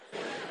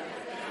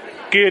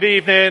Good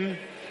evening.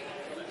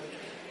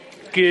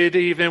 Good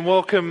evening.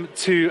 Welcome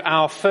to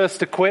our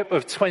first Equip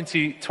of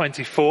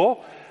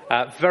 2024.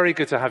 Very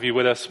good to have you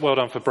with us. Well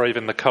done for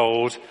braving the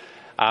cold.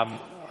 I'm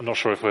not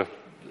sure if we'll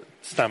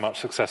stand much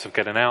success of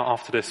getting out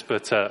after this,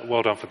 but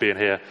well done for being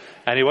here.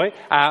 Anyway,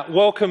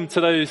 welcome to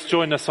those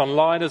joining us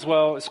online as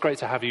well. It's great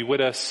to have you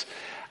with us.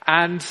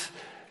 And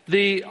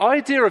the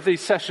idea of these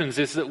sessions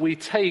is that we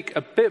take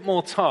a bit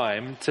more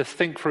time to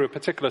think through a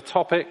particular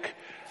topic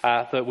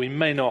that we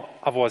may not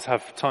otherwise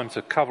have time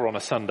to cover on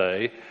a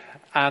Sunday,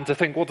 and to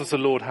think, what does the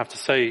Lord have to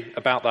say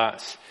about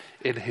that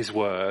in his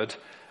word?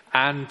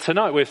 And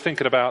tonight we're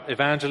thinking about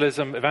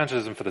evangelism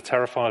for the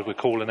terrified, we're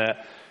calling it.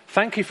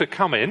 Thank you for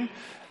coming,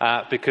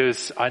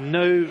 because I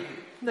know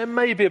there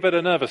may be a bit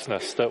of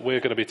nervousness that we're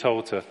going to be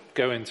told to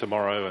go in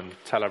tomorrow and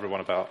tell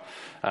everyone about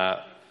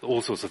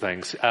all sorts of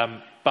things.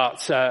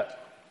 But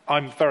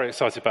I'm very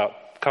excited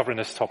about covering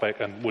this topic,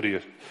 and would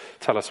you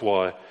tell us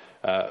why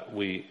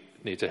we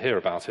need to hear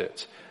about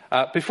it?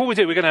 Before we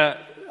do, we're going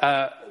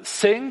to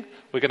sing.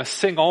 We're going to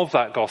sing of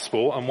that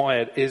gospel and why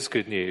it is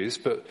good news.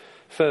 But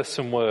first,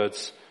 some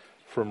words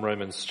from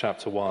Romans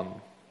chapter 1.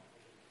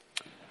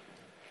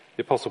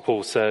 The Apostle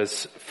Paul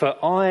says, "For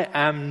I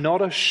am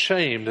not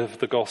ashamed of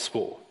the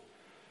gospel,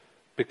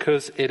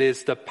 because it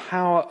is the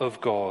power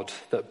of God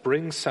that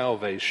brings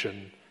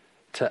salvation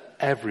to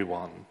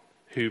everyone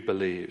who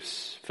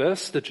believes,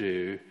 first the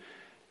Jew,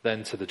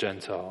 then to the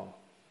Gentile.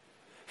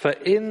 For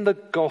in the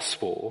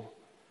gospel,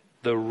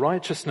 the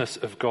righteousness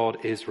of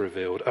God is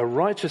revealed, a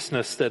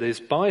righteousness that is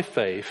by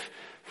faith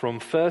from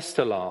first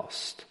to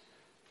last,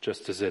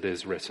 just as it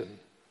is written,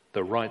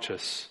 the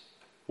righteous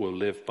will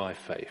live by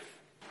faith."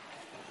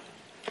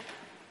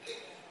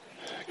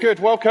 Good,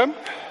 welcome.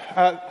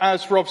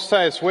 As Rob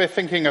says, we're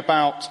thinking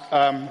about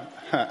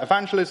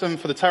evangelism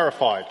for the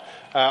terrified.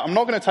 I'm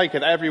not going to take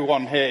it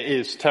everyone here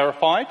is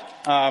terrified,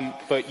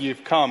 but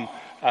you've come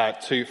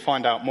to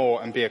find out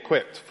more and be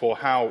equipped for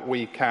how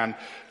we can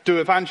do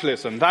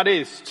evangelism. That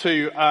is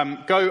to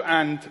go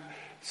and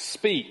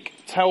speak,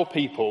 tell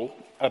people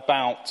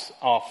about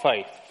our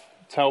faith,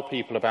 tell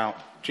people about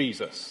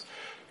Jesus,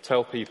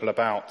 tell people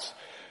about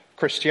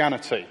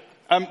Christianity.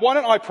 Why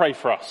don't I pray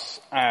for us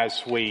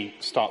as we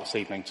start this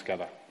evening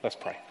together? Let's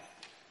pray.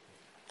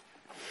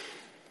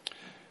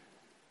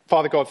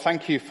 Father God,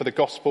 thank you for the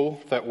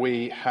gospel that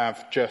we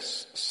have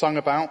just sung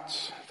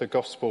about, the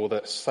gospel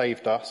that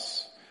saved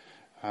us,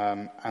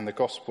 and the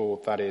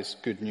gospel that is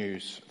good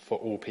news for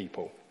all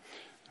people.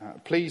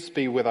 Please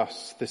be with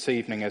us this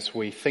evening as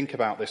we think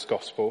about this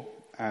gospel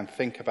and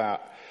think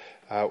about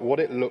what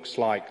it looks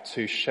like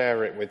to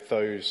share it with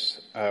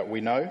those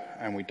we know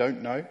and we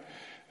don't know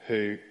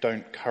who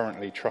don't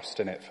currently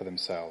trust in it for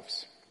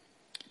themselves.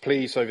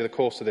 Please, over the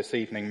course of this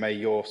evening, may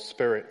your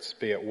Spirit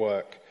be at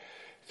work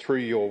through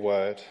your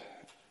word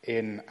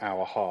in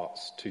our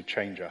hearts to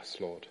change us,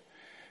 Lord.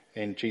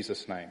 In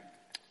Jesus' name,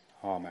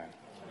 amen.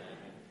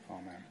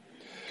 Amen.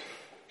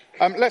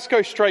 Let's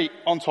go straight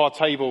onto our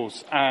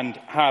tables and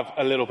have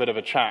a little bit of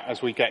a chat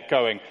as we get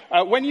going.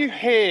 When you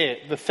hear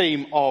the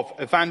theme of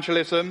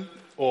evangelism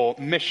or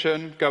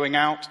mission, going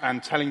out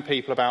and telling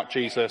people about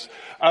Jesus,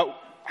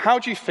 how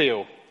do you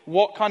feel?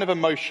 What kind of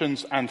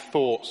emotions and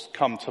thoughts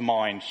come to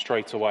mind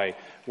straight away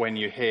when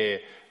you hear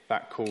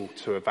that call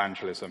to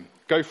evangelism?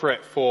 Go for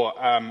it for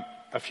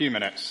a few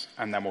minutes,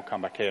 and then we'll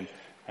come back in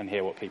and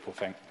hear what people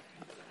think.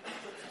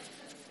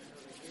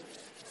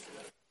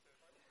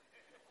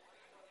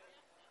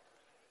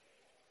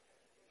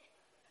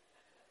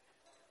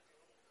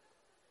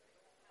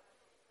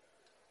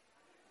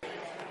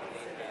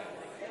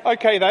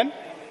 Okay then.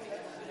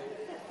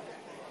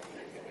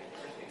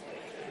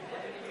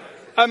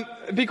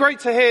 It'd be great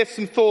to hear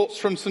some thoughts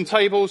from some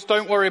tables.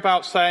 Don't worry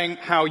about saying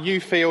how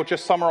you feel.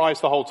 Just summarise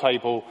the whole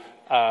table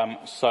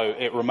so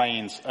it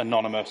remains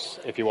anonymous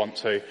if you want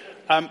to.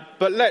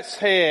 But let's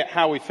hear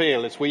how we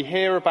feel as we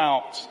hear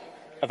about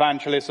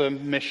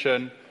evangelism,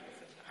 mission,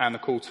 and the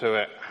call to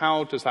it.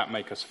 How does that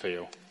make us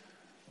feel?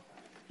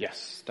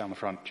 Yes, down the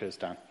front. Cheers,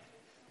 Dan.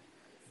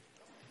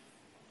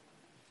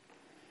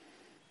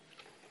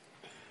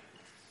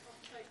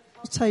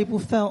 Our table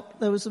felt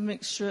there was a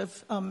mixture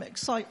of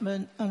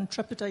excitement and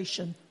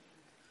trepidation,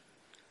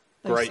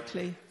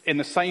 basically. Great. In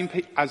the same,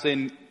 as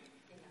in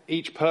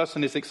each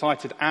person is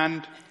excited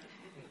and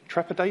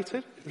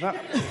trepidated? Is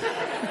that?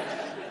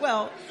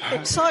 Well,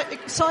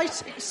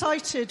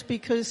 excited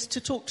because to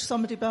talk to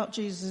somebody about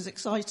Jesus is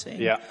exciting.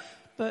 Yeah.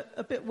 But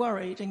a bit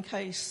worried in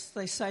case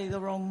they say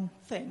the wrong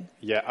thing.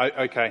 Yeah,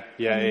 okay.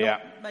 Yeah.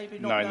 Maybe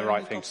not knowing the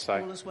right the thing to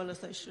say. as well as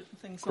they should,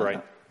 things Great.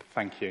 like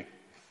that.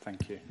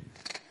 Thank you.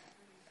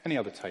 Any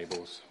other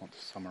tables want to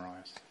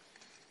summarise?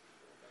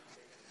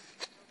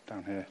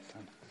 Down here,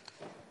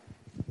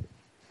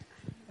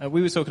 Dan.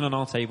 We were talking on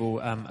our table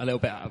a little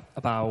bit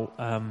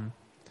about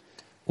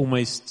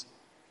almost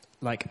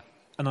like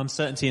an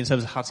uncertainty in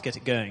terms of how to get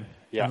it going.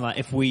 Yeah. And like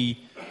if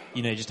we,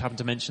 just happen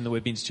to mention that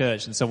we've been to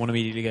church and someone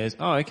immediately goes,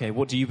 "Oh, okay,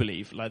 what do you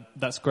believe?" Like,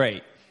 that's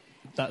great.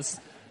 That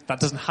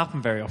doesn't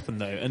happen very often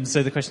though. And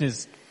so the question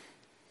is,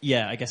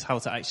 I guess how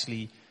to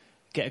actually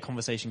get a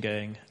conversation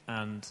going,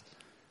 and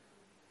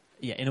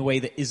in a way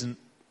that isn't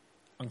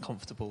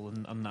uncomfortable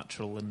and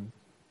unnatural and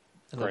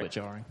a little bit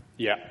jarring.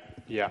 Yeah.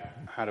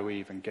 How do we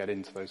even get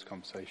into those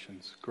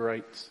conversations?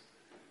 Great.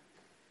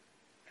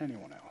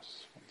 Anyone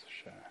else want to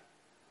share?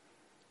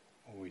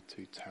 Or are we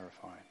too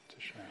terrified to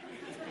share?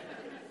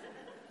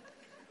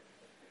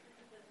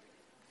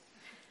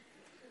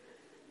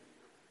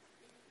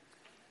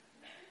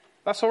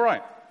 That's all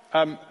right.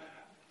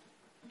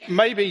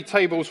 Maybe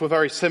tables were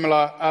very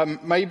similar.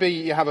 Maybe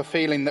you have a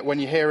feeling that when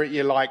you hear it,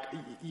 you're like,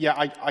 yeah,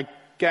 I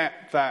get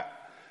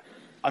that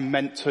I'm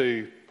meant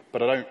to,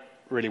 but I don't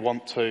really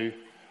want to.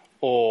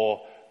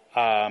 Or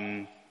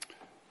I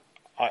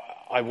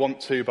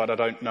want to, but I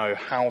don't know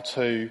how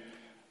to.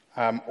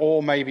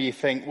 Or maybe you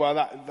think, well,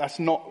 that's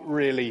not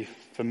really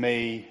for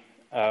me.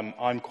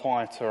 I'm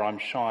quieter, I'm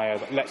shyer.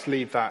 Let's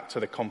leave that to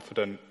the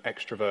confident,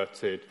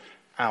 extroverted,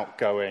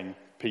 outgoing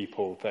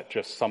people that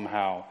just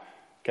somehow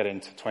get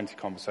into 20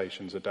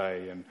 conversations a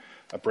day and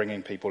are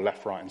bringing people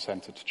left, right and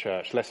centre to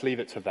church. Let's leave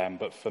it to them,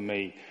 but for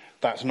me,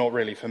 that's not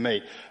really for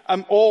me.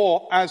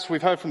 Or, as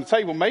we've heard from the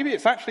table, maybe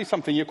it's actually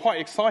something you're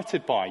quite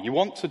excited by. You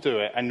want to do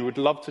it and would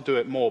love to do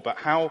it more, but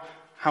how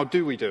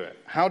do we do it?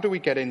 How do we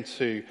get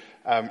into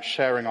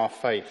sharing our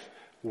faith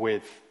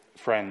with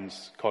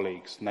friends,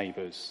 colleagues,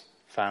 neighbours,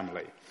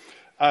 family?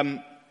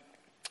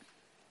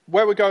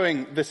 Where we're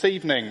going this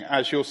evening,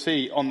 as you'll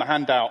see on the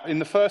handout, in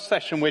the first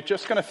session, we're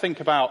just going to think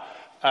about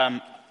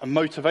a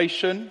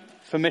motivation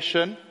for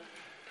mission,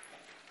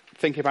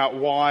 think about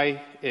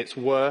why it's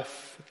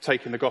worth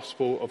taking the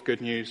gospel of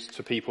good news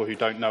to people who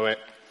don't know it.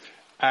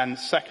 And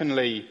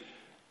secondly,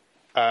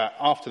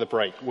 after the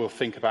break, we'll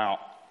think about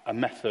a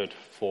method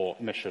for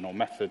mission or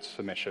methods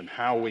for mission,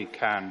 how we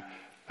can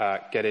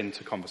get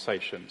into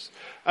conversations.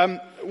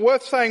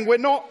 Worth saying, we're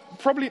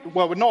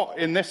not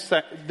in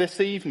this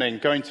evening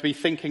going to be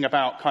thinking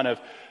about kind of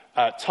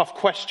tough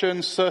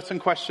questions, certain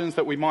questions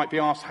that we might be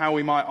asked, how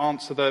we might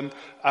answer them,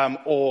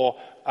 or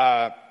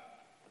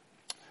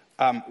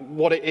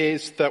what it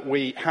is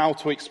how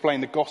to explain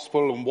the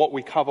gospel and what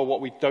we cover,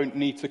 what we don't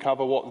need to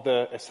cover, what are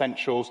the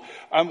essentials.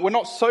 We're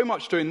not so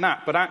much doing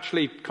that, but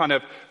actually kind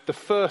of the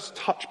first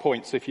touch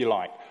points, if you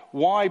like.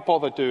 Why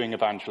bother doing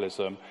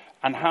evangelism?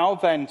 And how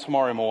then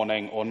tomorrow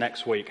morning or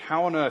next week,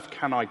 how on earth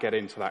can I get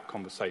into that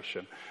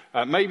conversation?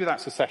 Maybe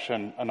that's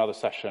another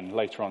session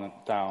later on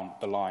down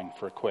the line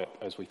for Equip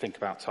as we think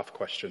about tough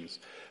questions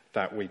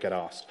that we get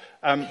asked.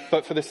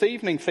 But for this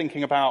evening,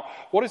 thinking about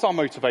what is our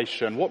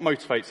motivation, what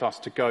motivates us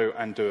to go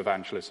and do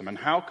evangelism, and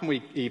how can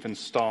we even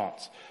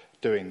start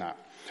doing that?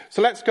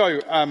 So let's go,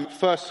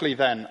 firstly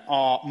then,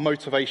 our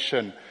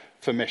motivation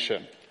for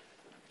mission.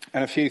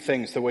 And a few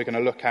things that we're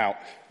going to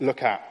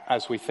look at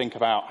as we think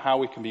about how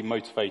we can be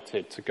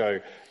motivated to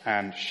go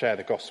and share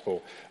the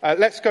gospel.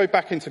 Let's go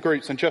back into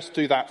groups and just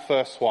do that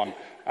first one.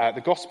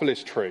 The gospel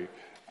is true.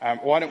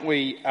 Why don't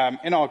we,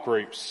 in our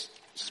groups,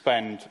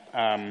 spend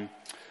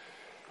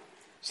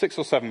 6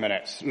 or 7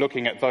 minutes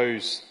looking at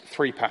those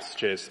 3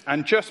 passages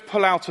and just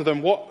pull out of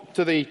them, what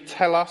do they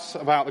tell us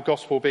about the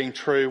gospel being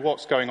true?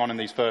 What's going on in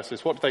these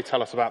verses? What do they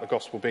tell us about the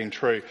gospel being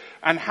true?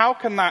 And how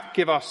can that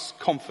give us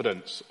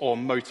confidence or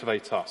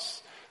motivate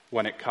us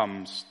when it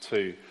comes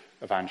to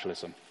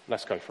evangelism?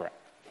 Let's go for it.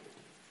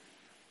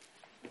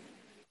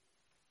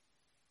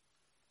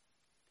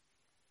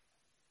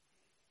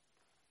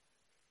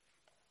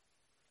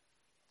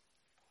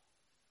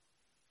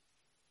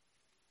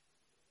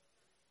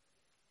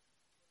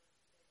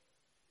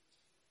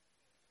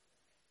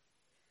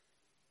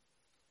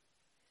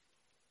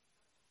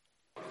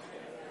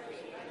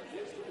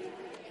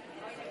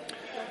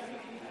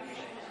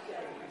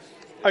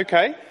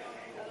 Okay.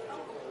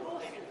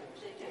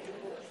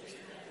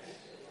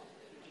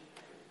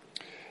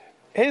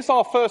 Here's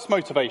our first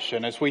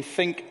motivation as we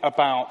think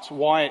about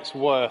why it's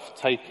worth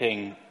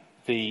taking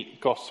the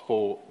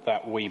gospel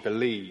that we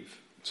believe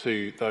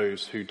to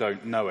those who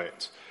don't know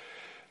it.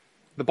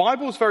 The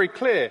Bible's very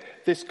clear.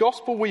 This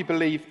gospel we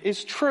believe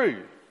is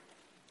true.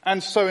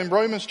 And so in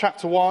Romans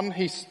chapter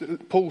 1,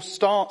 Paul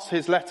starts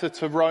his letter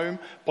to Rome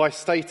by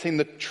stating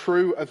the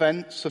true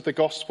events of the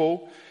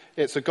gospel.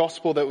 It's a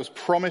gospel that was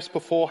promised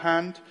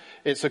beforehand.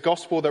 It's a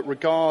gospel that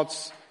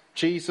regards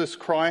Jesus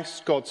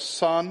Christ, God's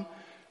Son,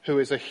 who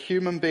is a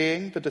human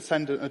being, the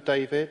descendant of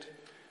David,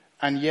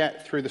 and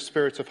yet through the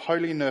Spirit of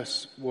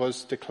holiness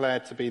was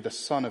declared to be the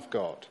Son of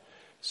God,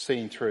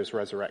 seen through his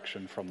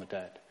resurrection from the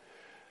dead.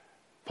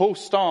 Paul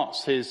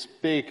starts his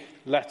big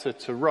letter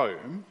to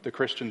Rome, the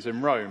Christians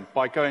in Rome,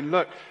 by going,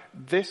 look,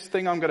 this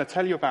thing I'm going to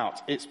tell you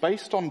about, it's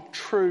based on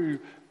true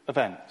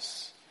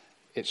events.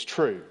 It's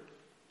true.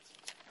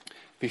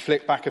 If you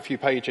flick back a few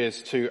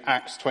pages to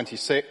Acts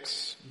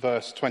 26,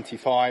 verse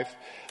 25,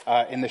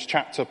 in this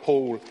chapter,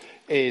 Paul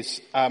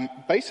is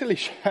basically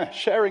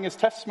sharing his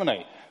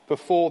testimony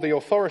before the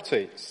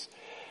authorities.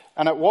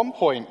 And at one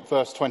point,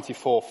 verse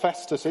 24,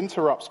 Festus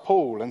interrupts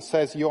Paul and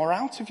says, "You're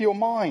out of your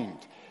mind.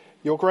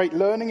 Your great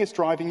learning is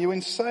driving you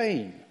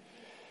insane."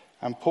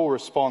 And Paul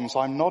responds,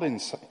 "I'm not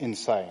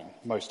insane,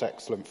 most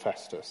excellent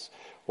Festus.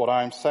 What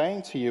I am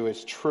saying to you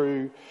is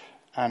true,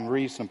 and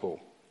reasonable.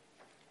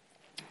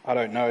 I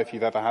don't know if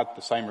you've ever had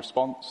the same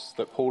response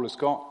that Paul has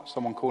got,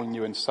 someone calling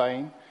you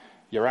insane.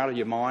 You're out of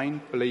your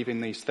mind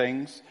believing these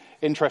things.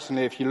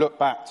 Interestingly, if you look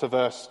back to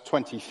verse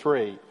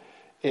 23,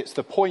 it's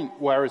the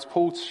point where, as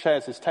Paul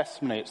shares his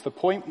testimony, it's the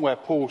point where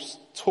Paul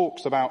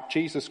talks about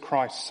Jesus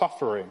Christ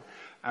suffering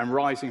and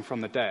rising from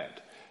the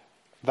dead,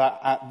 that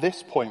at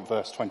this point,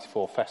 verse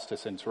 24,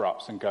 Festus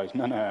interrupts and goes,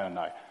 no,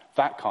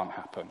 that can't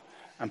happen.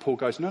 And Paul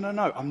goes, no,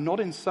 I'm not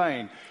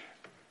insane.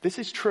 This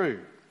is true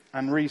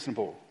and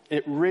reasonable.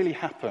 It really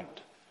happened.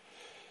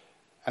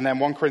 And then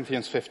 1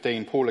 Corinthians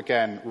 15, Paul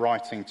again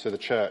writing to the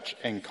church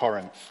in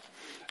Corinth.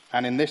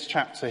 And in this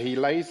chapter, he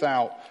lays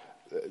out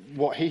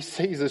what he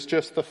sees as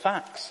just the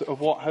facts of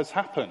what has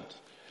happened.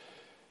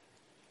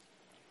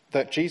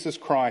 That Jesus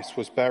Christ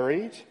was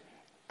buried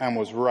and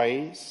was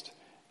raised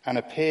and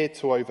appeared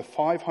to over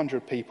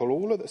 500 people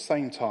all at the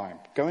same time.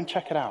 Go and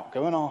check it out.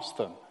 Go and ask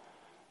them.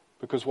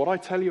 Because what I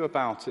tell you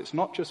about, it's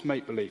not just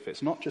make-believe.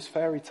 It's not just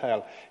fairy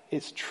tale.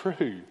 It's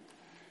true.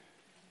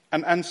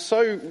 And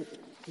so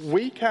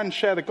we can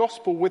share the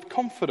gospel with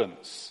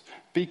confidence.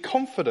 Be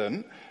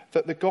confident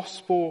that the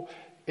gospel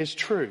is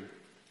true.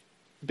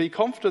 Be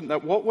confident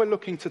that what we're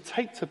looking to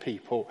take to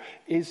people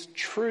is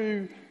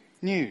true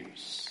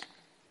news.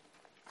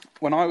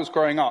 When I was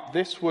growing up,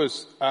 this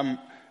was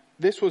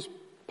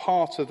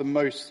part of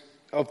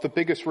the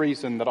biggest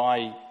reason that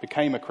I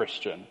became a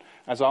Christian.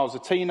 As I was a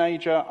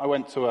teenager, I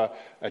went to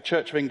a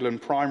Church of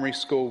England primary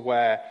school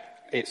where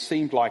it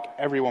seemed like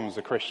everyone was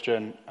a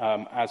Christian.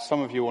 As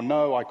some of you will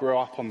know, I grew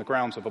up on the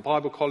grounds of a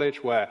Bible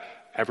college where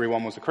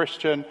everyone was a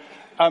Christian.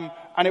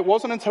 And it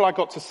wasn't until I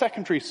got to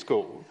secondary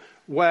school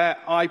where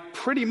I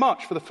pretty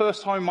much, for the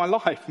first time in my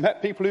life,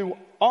 met people who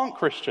aren't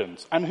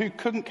Christians and who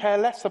couldn't care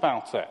less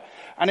about it.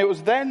 And it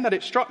was then that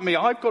it struck me,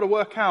 I've got to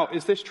work out,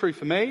 is this true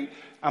for me?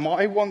 Am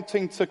I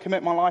wanting to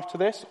commit my life to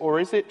this, or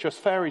is it just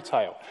fairy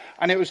tale?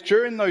 And it was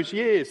during those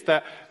years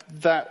that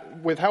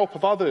with help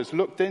of others,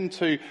 looked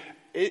into,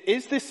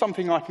 is this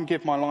something I can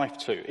give my life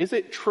to? Is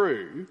it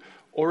true,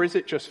 or is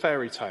it just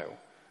fairy tale?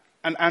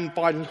 And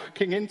by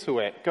looking into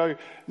it, go,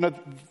 no,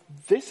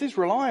 this is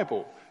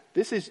reliable.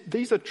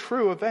 These are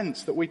true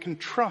events that we can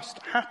trust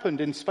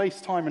happened in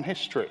space, time, and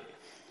history.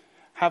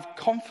 Have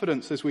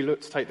confidence as we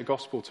look to take the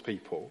gospel to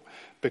people,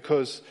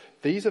 because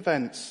these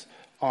events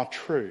are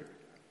true.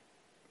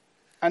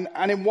 And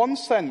in one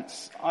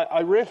sense,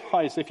 I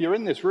realise if you're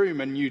in this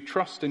room and you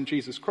trust in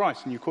Jesus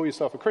Christ and you call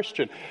yourself a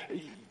Christian,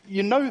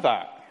 you know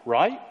that,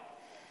 right?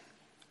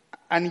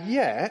 And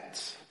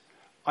yet,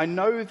 I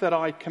know that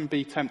I can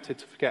be tempted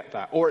to forget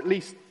that, or at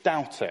least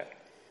doubt it.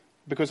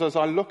 Because as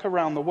I look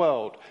around the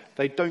world,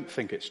 they don't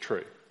think it's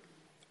true.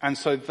 And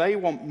so they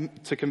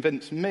want to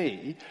convince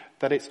me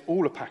that it's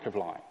all a pack of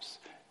lies.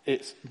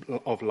 It's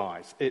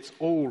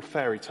all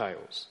fairy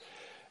tales.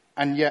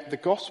 And yet the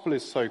gospel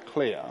is so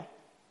clear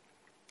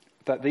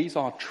that these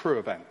are true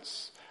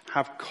events.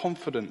 Have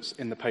confidence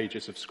in the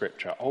pages of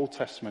Scripture, Old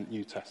Testament,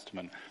 New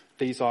Testament.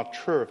 These are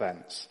true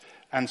events.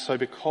 And so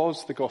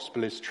because the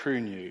gospel is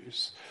true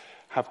news,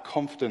 have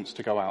confidence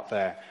to go out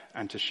there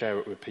and to share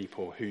it with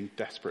people who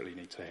desperately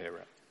need to hear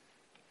it.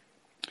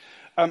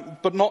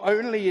 But not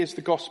only is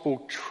the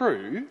gospel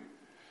true,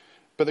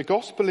 but the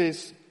gospel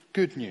is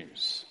good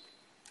news.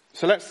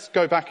 So let's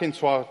go back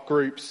into our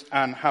groups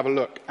and have a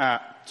look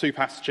at two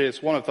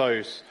passages. One of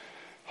those,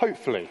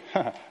 hopefully,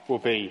 will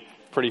be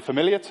pretty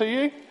familiar to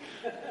you.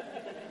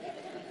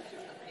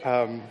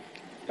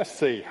 Let's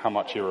see how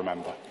much you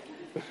remember.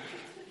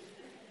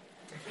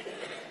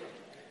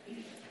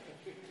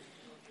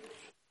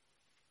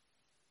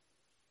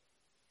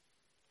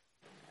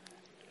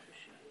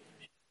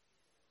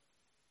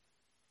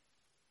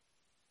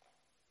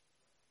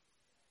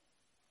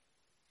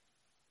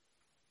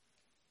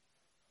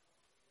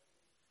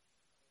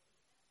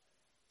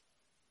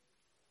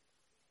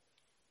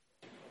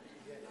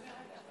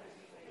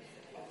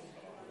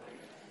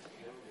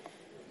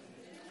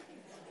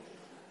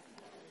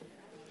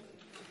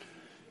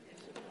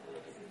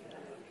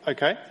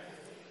 Okay,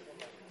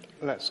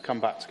 let's come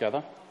back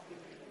together.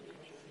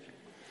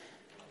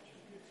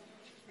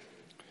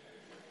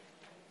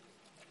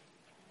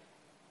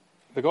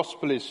 The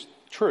gospel is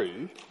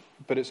true,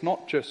 but it's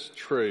not just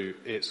true,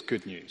 it's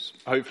good news.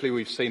 Hopefully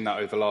we've seen that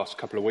over the last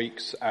couple of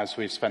weeks as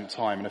we've spent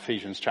time in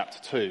Ephesians chapter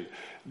 2,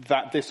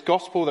 that this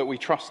gospel that we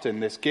trust in,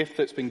 this gift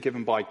that's been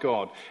given by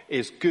God,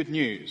 is good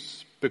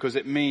news because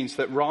it means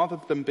that rather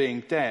than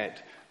being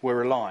dead,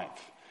 we're alive.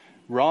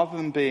 Rather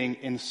than being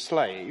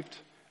enslaved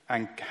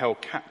and held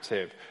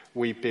captive,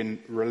 we've been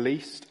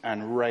released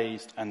and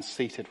raised and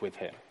seated with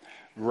him.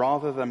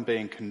 Rather than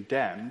being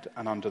condemned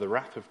and under the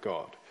wrath of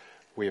God,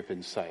 we have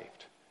been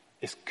saved.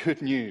 It's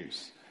good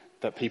news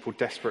that people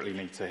desperately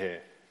need to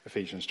hear,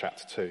 Ephesians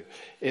chapter 2.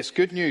 It's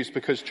good news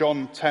because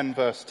John 10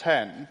 verse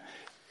 10,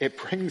 it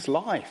brings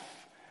life.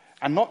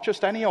 And not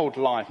just any old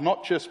life,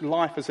 not just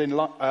life as in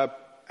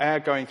air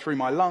going through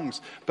my lungs,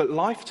 but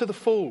life to the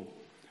full.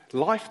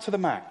 Life to the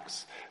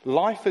max.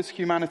 Life as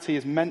humanity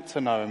is meant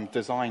to know and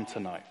designed to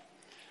know.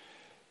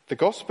 The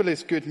gospel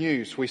is good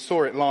news. We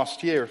saw it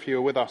last year if you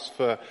were with us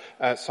for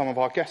some of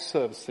our guest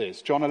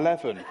services. John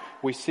 11,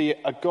 we see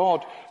a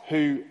God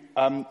who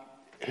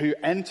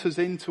enters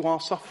into our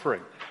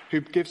suffering,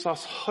 who gives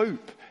us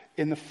hope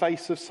in the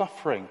face of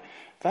suffering.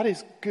 That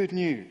is good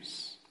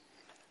news.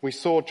 We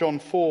saw John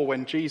 4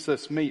 when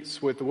Jesus meets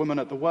with the woman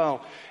at the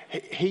well.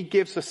 He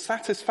gives a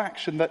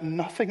satisfaction that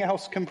nothing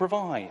else can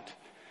provide.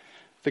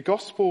 The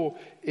gospel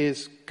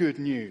is good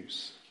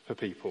news for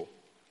people.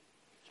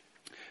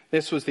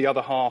 This was the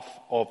other half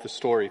of the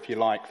story, if you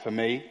like, for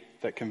me,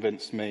 that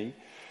convinced me.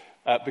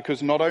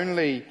 Because not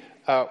only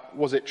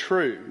was it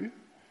true,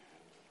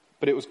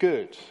 but it was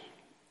good.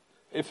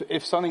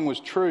 If something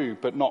was true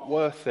but not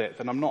worth it,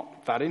 then I'm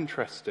not that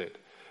interested.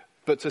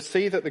 But to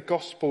see that the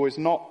gospel is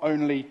not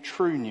only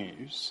true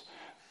news,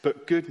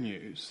 but good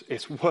news,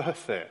 it's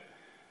worth it,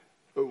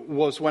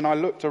 was when I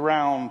looked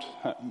around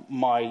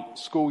my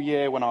school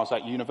year when I was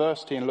at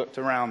university and looked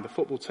around the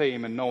football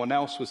team and no one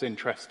else was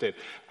interested,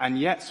 and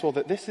yet saw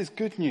that this is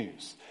good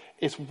news,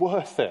 it's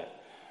worth it,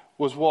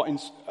 was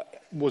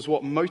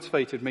what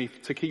motivated me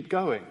to keep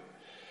going.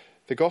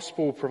 The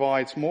gospel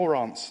provides more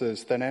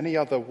answers than any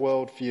other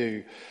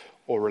worldview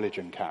or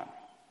religion can.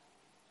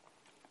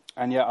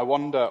 And yet I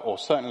wonder, or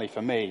certainly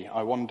for me,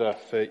 I wonder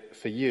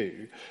for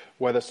you,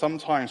 whether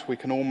sometimes we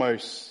can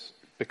almost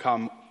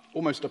become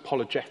almost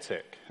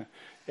apologetic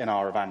in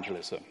our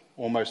evangelism.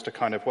 Almost a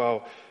kind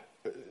of,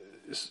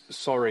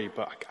 sorry,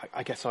 but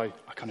I guess I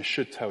kind of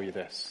should tell you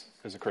this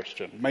as a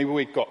Christian. Maybe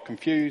we got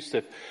confused.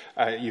 If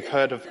you've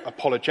heard of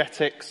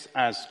apologetics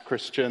as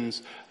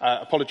Christians,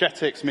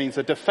 apologetics means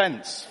a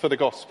defense for the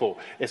gospel.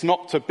 It's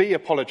not to be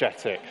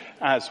apologetic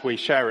as we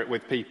share it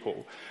with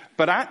people,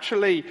 but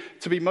actually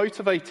to be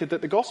motivated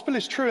that the gospel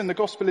is true and the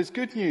gospel is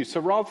good news.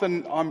 So rather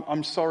than,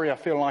 I'm sorry, I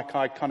feel like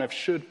I kind of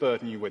should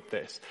burden you with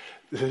this,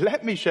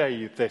 let me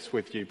share this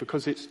with you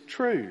because it's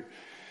true.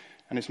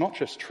 And it's not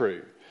just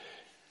true,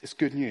 it's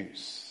good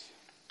news.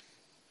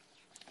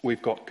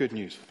 We've got good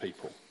news for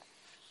people.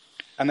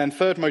 And then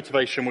third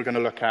motivation we're going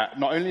to look at,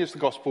 not only is the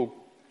gospel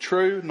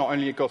true, not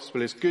only the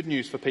gospel is good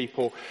news for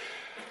people,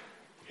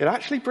 it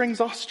actually brings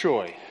us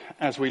joy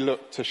as we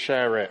look to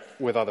share it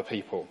with other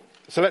people.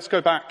 So let's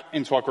go back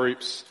into our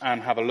groups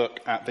and have a look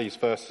at these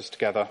verses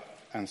together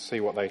and see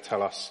what they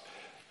tell us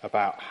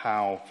about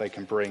how they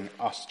can bring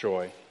us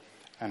joy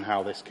and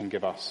how this can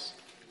give us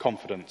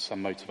confidence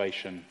and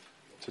motivation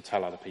to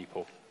tell other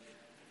people.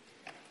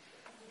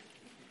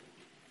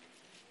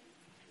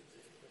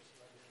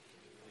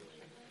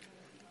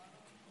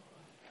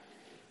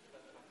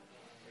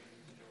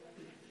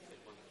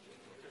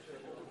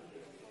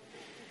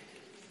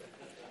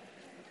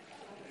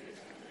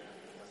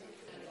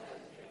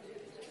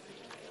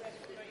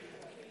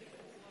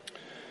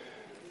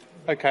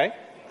 Okay.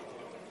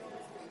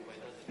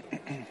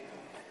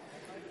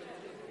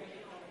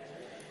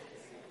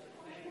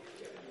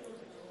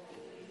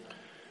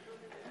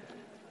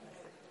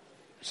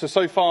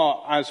 So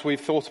far, as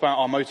we've thought about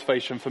our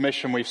motivation for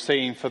mission, we've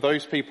seen for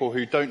those people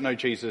who don't know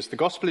Jesus, the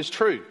gospel is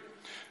true.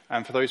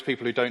 And for those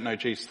people who don't know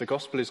Jesus, the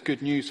gospel is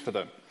good news for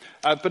them.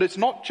 But it's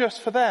not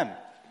just for them.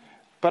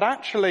 But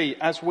actually,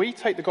 as we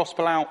take the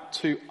gospel out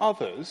to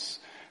others,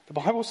 the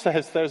Bible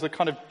says there's a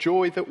kind of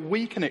joy that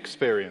we can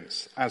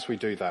experience as we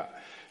do that.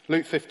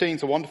 Luke 15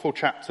 is a wonderful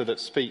chapter that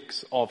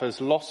speaks of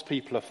as lost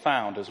people are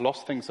found, as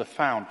lost things are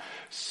found.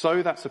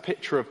 So that's a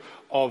picture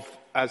of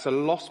as a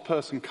lost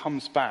person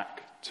comes back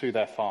to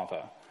their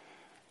Father,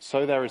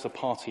 so there is a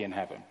party in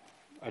heaven,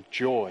 a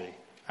joy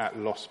at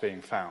lost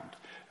being found.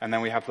 And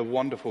then we have the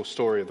wonderful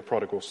story of the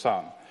prodigal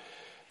son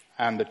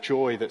and the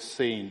joy that's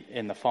seen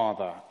in the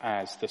Father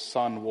as the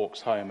son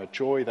walks home, a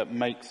joy that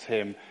makes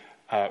him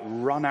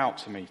run out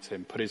to meet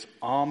him, put his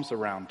arms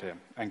around him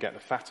and get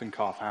the fattened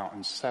calf out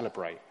and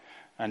celebrate.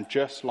 And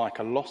just like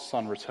a lost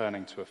son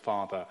returning to a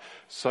father,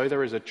 so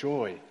there is a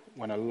joy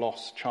when a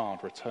lost child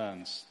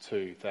returns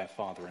to their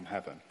Father in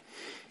heaven.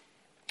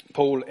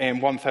 Paul in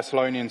 1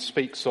 Thessalonians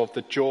speaks of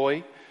the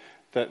joy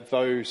that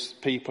those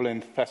people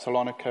in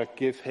Thessalonica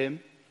give him,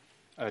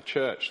 a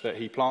church that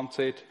he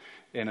planted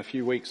in a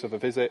few weeks of a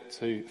visit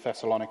to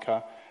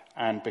Thessalonica.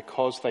 And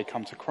because they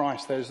come to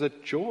Christ, there's a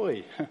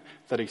joy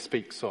that he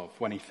speaks of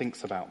when he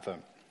thinks about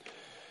them.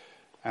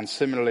 And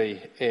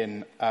similarly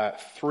in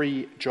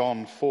 3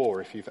 John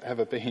 4, if you've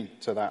ever been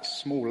to that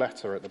small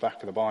letter at the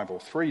back of the Bible,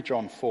 3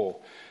 John 4,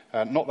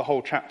 not the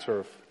whole chapter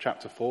of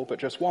chapter 4, but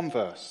just one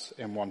verse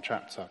in one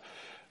chapter.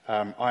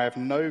 I have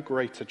no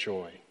greater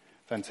joy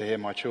than to hear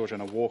my children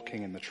are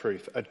walking in the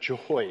truth, a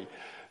joy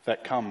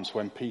that comes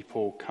when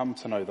people come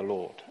to know the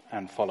Lord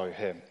and follow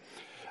him.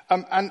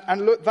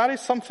 And look, that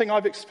is something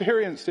I've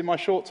experienced in my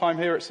short time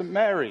here at St.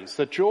 Mary's.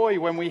 The joy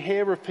when we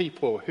hear of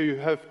people who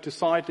have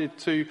decided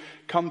to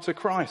come to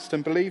Christ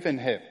and believe in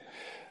him.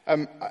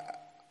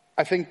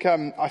 I think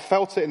I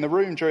felt it in the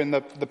room during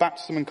the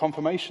baptism and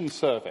confirmation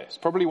service.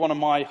 Probably one of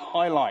my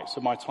highlights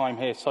of my time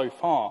here so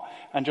far.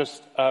 And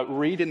just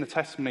reading the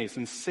testimonies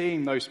and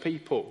seeing those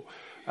people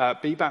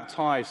be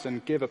baptized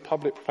and give a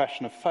public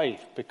profession of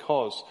faith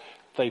because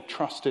they've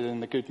trusted in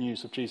the good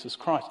news of Jesus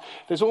Christ.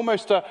 There's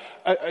almost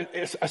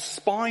a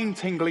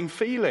spine-tingling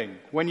feeling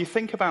when you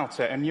think about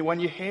it, and when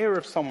you hear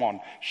of someone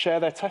share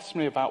their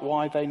testimony about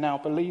why they now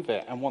believe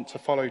it and want to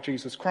follow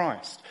Jesus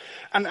Christ.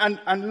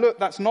 And look,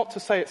 that's not to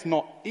say it's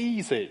not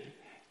easy.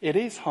 It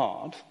is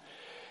hard,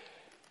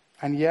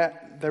 and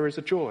yet there is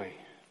a joy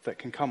that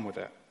can come with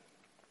it.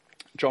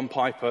 John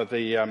Piper,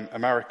 the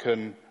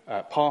American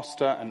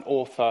pastor and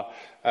author,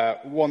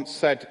 once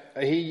said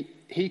he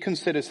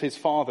considers his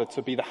father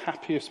to be the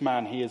happiest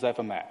man he has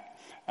ever met.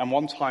 And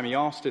one time he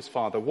asked his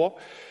father, what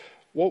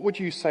would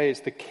you say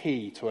is the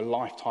key to a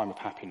lifetime of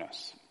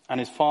happiness? And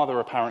his father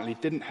apparently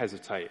didn't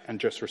hesitate and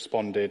just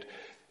responded,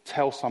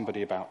 tell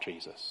somebody about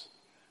Jesus.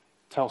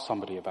 Tell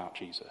somebody about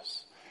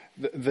Jesus.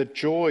 The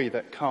joy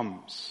that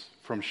comes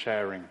from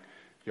sharing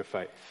your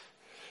faith.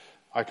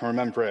 I can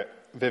remember it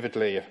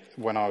vividly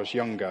when I was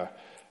younger,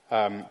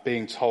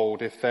 being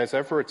told if there's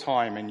ever a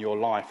time in your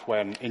life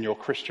when, in your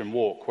Christian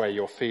walk, where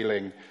you're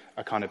feeling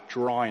a kind of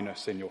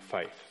dryness in your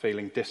faith,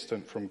 feeling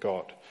distant from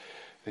God,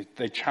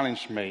 they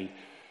challenged me,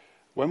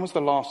 when was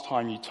the last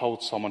time you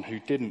told someone who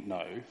didn't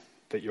know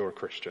that you're a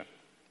Christian?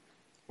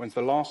 When's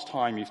the last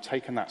time you've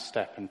taken that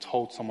step and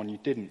told someone you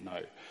didn't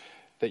know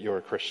that you're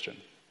a Christian?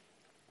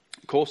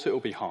 Of course it will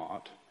be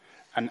hard,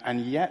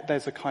 and yet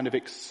there's a kind of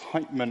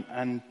excitement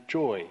and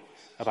joy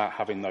about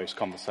having those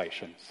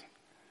conversations.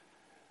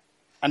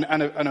 And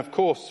of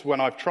course,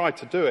 when I've tried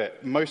to do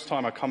it, most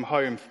time I come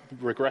home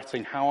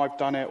regretting how I've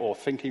done it or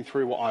thinking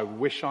through what I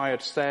wish I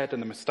had said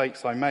and the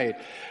mistakes I made.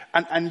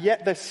 And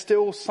yet there's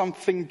still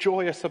something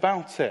joyous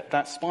about it,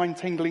 that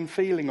spine-tingling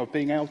feeling of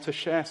being able to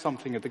share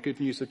something of the good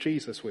news of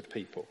Jesus with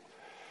people.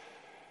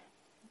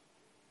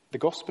 The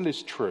gospel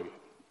is true.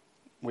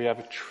 We have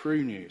a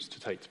true news to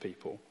take to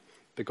people.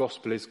 The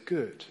gospel is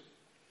good.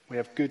 We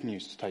have good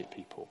news to take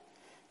people.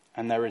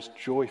 And there is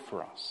joy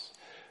for us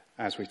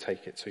as we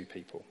take it to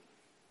people.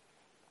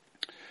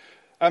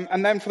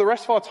 And then for the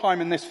rest of our time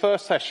in this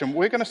first session,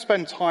 we're going to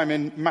spend time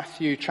in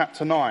Matthew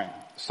chapter 9.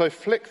 So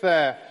flick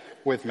there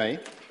with me.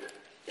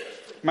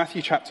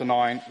 Matthew chapter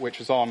 9, which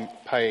is on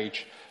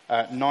page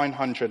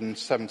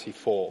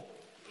 974.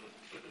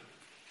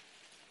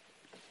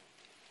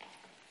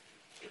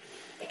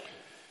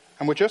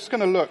 And we're just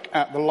going to look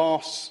at the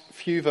last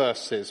few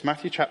verses,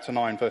 Matthew chapter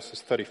 9,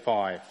 verses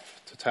 35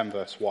 to 10,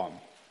 verse 1.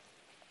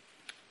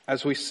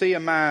 As we see a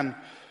man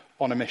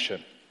on a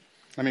mission.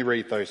 Let me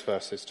read those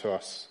verses to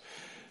us.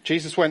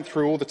 Jesus went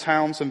through all the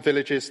towns and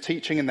villages,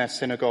 teaching in their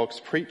synagogues,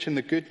 preaching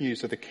the good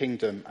news of the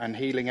kingdom, and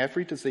healing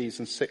every disease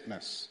and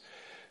sickness.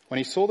 When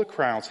he saw the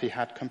crowds, he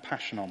had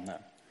compassion on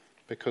them,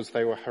 because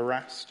they were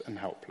harassed and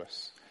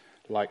helpless,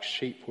 like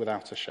sheep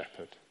without a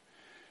shepherd.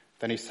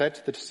 Then he said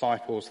to the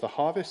disciples, the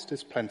harvest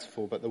is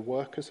plentiful, but the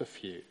workers are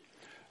few.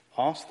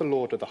 Ask the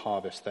Lord of the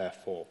harvest,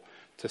 therefore,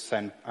 to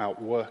send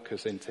out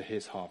workers into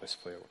his harvest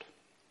field.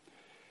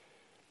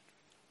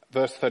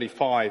 Verse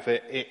 35,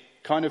 it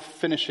kind of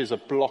finishes a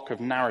block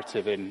of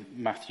narrative in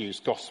Matthew's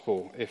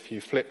gospel. If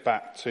you flip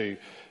back to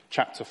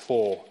chapter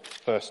 4,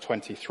 verse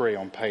 23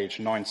 on page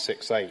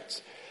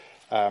 968,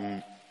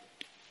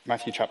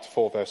 Matthew chapter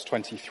 4, verse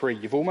 23,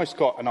 you've almost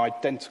got an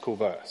identical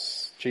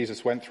verse.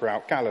 Jesus went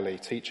throughout Galilee,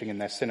 teaching in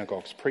their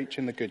synagogues,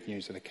 preaching the good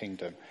news of the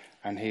kingdom,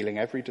 and healing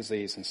every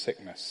disease and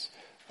sickness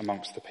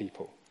amongst the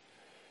people.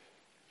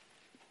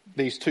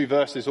 These two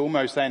verses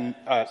almost then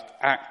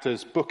act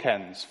as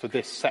bookends for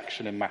this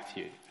section in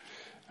Matthew,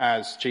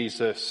 as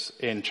Jesus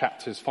in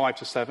chapters 5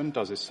 to 7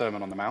 does his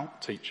Sermon on the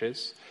Mount,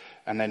 teaches,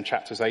 and then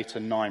chapters 8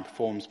 and 9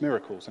 performs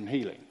miracles and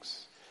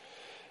healings.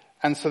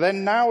 And so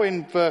then now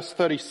in verse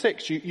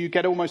 36, you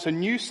get almost a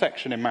new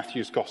section in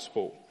Matthew's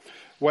gospel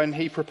when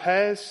he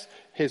prepares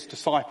his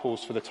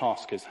disciples for the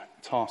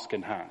task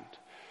in hand.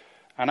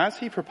 And as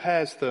he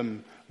prepares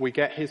them, we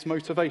get his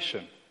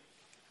motivation.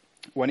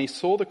 When he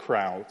saw the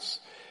crowds,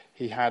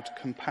 he had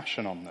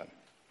compassion on them.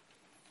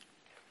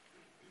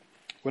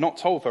 We're not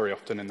told very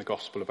often in the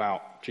gospel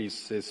about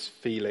Jesus'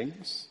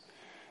 feelings.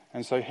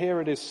 And so here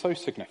it is so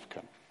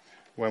significant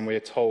when we're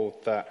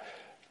told that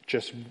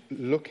just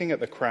looking at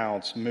the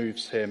crowds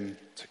moves him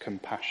to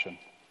compassion.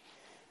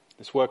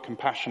 This word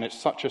compassion, it's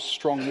such a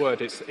strong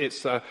word.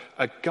 It's a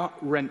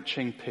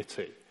gut-wrenching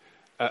pity,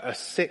 a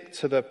sick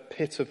to the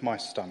pit of my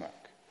stomach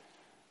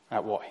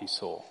at what he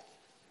saw.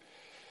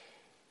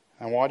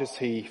 And why does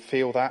he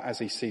feel that as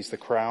he sees the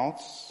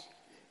crowds?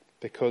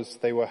 Because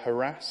they were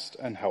harassed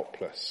and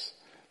helpless,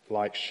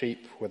 like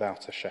sheep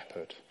without a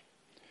shepherd.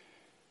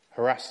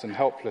 Harassed and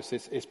helpless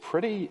is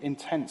pretty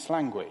intense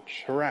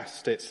language.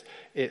 Harassed,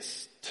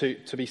 it's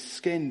to be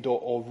skinned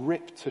or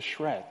ripped to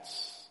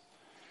shreds.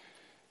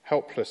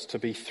 Helpless, to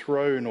be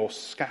thrown or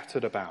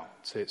scattered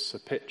about. It's a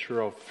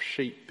picture of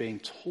sheep being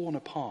torn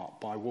apart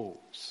by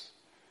wolves.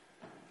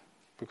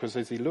 Because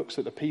as he looks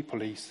at the people,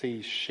 he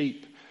sees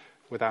sheep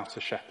without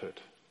a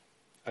shepherd,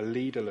 a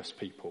leaderless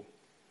people.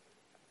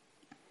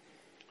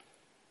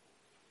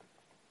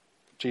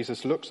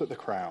 Jesus looks at the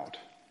crowd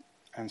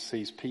and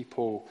sees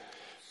people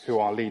who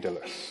are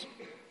leaderless,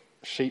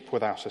 sheep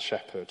without a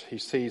shepherd. He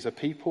sees a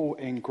people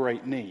in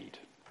great need,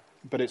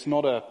 But it's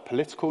not a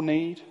political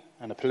need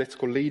and a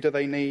political leader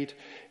they need.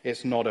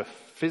 It's not a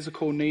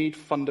physical need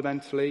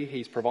fundamentally.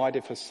 He's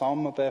provided for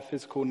some of their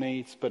physical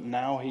needs, but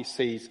now he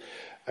sees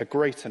a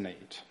greater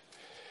need.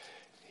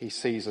 He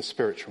sees a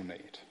spiritual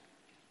need.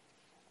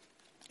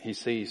 He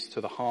sees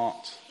to the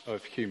heart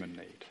of human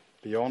need.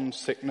 Beyond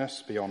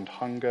sickness, beyond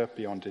hunger,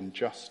 beyond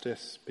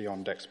injustice,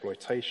 beyond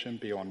exploitation,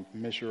 beyond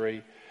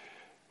misery,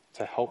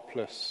 to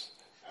helpless,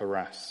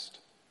 harassed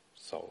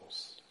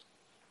souls.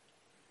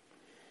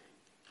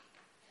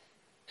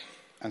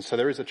 And so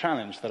there is a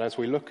challenge that as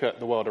we look at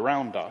the world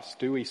around us,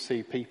 do we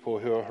see people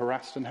who are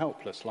harassed and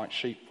helpless, like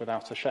sheep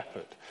without a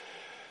shepherd?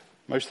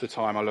 Most of the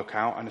time I look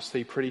out and I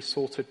see pretty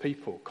sorted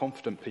people,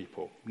 confident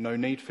people, no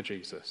need for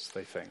Jesus,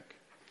 they think.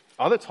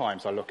 Other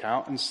times I look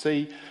out and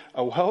see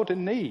a world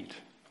in need,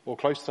 or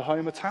close to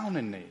home, a town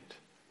in need.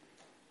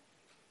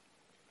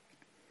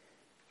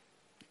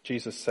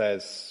 Jesus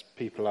says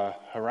people are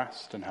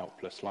harassed and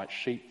helpless, like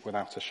sheep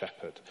without a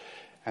shepherd.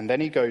 And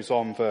then he goes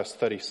on, verse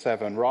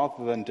 37,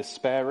 rather than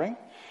despairing,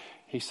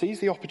 he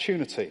sees the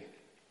opportunity.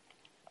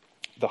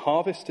 The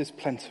harvest is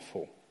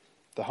plentiful.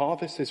 The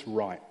harvest is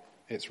ripe.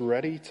 It's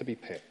ready to be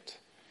picked.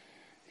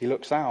 He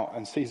looks out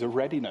and sees a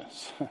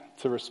readiness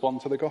to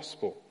respond to the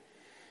gospel.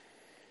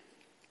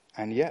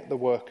 And yet the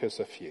workers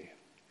are few.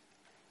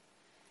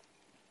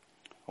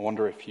 I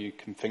wonder if you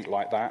can think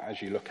like that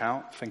as you look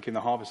out, thinking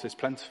the harvest is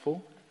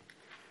plentiful.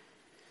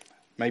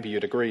 Maybe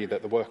you'd agree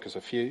that the workers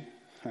are few.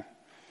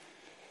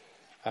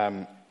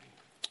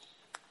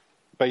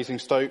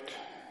 Basingstoke,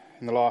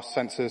 in the last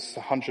census,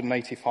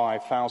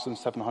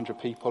 185,700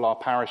 people. Our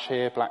parish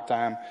here,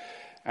 Blackdown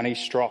and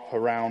Eastrop,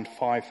 around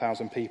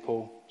 5,000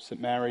 people. St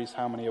Mary's,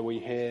 how many are we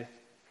here?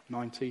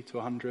 90 to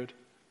 100?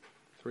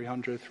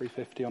 300,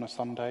 350 on a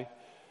Sunday?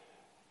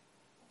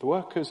 The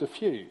workers are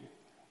few.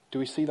 Do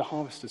we see the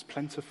harvest as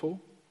plentiful?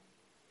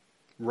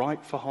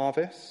 Ripe for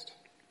harvest?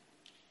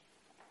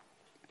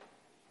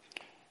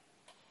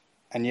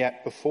 And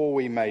yet, before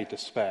we may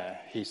despair,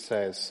 he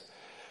says,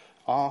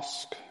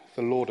 ask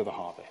the Lord of the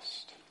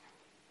harvest.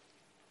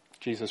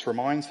 Jesus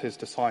reminds his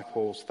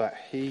disciples that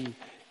he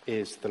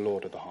is the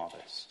Lord of the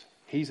harvest.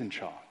 He's in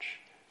charge.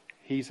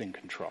 He's in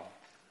control.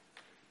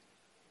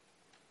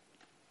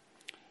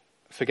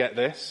 Forget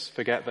this.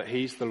 Forget that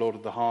he's the Lord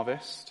of the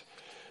harvest.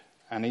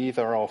 And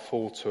either I'll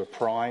fall to a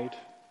pride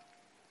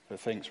that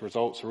thinks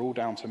results are all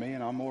down to me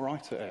and I'm all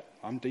right at it.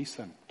 I'm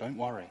decent. Don't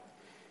worry.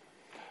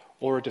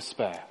 Or a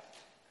despair.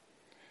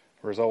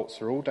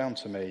 Results are all down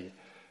to me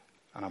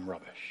and I'm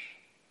rubbish.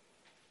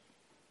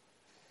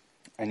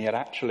 And yet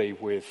actually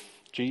with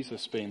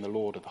Jesus being the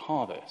Lord of the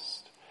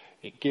harvest,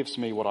 it gives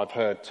me what I've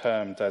heard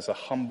termed as a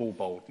humble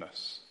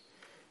boldness.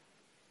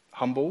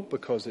 Humble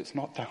because it's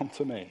not down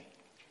to me.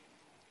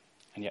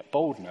 And yet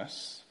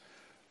boldness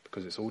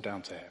because it's all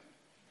down to him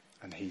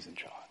and he's in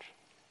charge.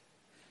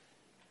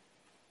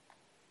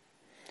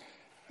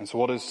 And so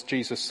what does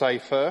Jesus say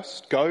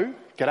first? Go,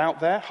 get out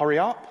there, hurry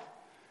up.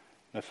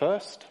 No,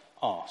 first,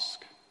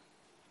 ask.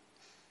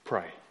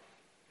 Pray.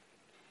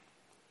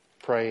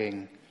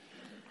 Praying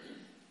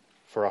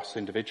for us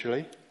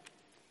individually,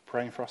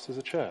 praying for us as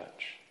a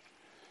church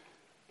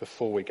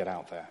before we get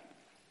out there.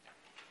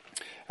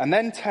 And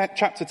then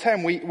chapter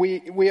 10,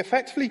 we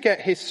effectively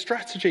get his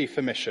strategy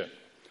for mission.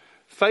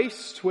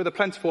 Faced with a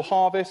plentiful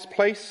harvest,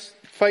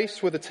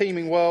 faced with a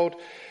teeming world,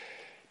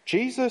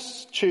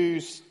 Jesus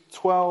chooses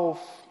 12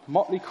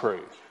 motley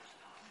crew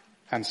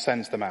and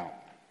sends them out.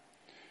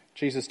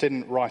 Jesus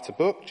didn't write a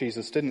book.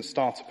 Jesus didn't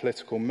start a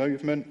political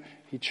movement.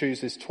 He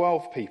chooses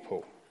 12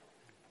 people,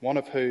 one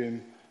of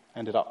whom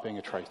ended up being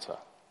a traitor,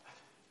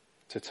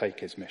 to take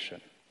his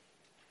mission.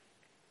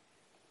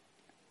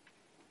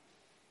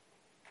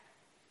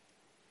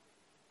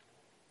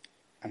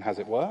 And has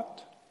it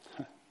worked?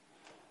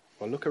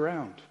 Well, look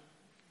around.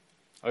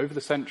 Over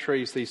the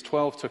centuries, these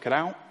 12 took it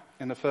out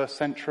in the first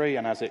century,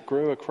 and as it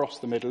grew across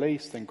the Middle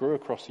East and grew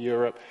across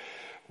Europe,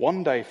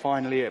 one day,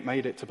 finally, it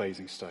made it to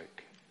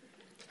Basingstoke.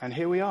 And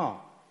here we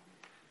are,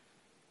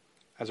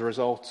 as a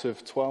result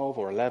of 12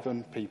 or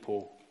 11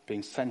 people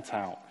being sent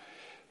out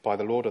by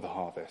the Lord of the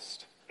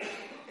harvest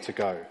to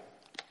go.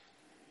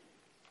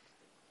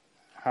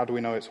 How do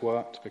we know it's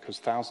worked? Because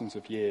thousands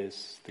of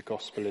years, the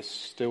gospel is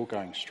still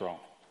going strong.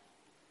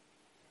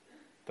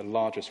 The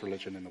largest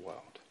religion in the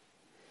world.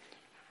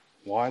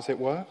 Why has it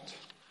worked?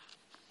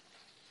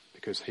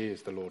 Because he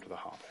is the Lord of the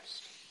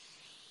harvest.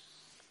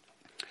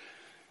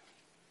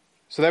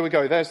 So there we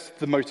go. There's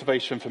the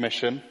motivation for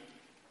mission.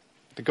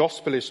 The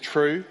gospel is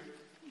true,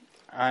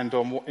 and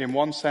in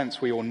one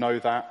sense we all know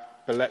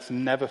that, but let's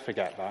never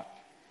forget that.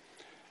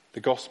 The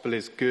gospel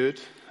is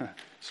good.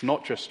 It's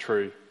not just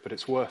true, but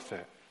it's worth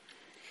it.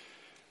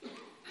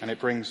 And it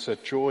brings a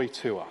joy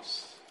to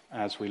us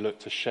as we look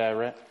to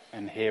share it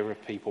and hear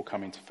of people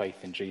coming to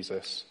faith in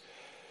Jesus.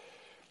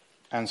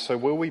 And so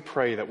will we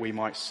pray that we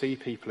might see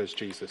people as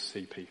Jesus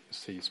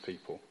sees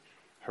people,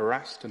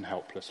 harassed and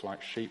helpless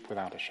like sheep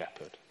without a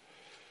shepherd.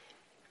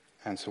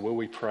 And so will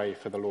we pray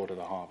for the Lord of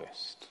the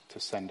harvest to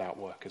send out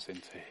workers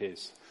into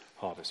his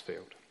harvest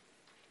field.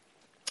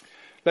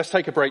 Let's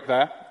take a break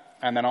there.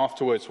 and then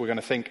afterwards we're going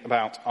to think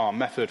about our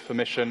method for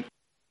mission.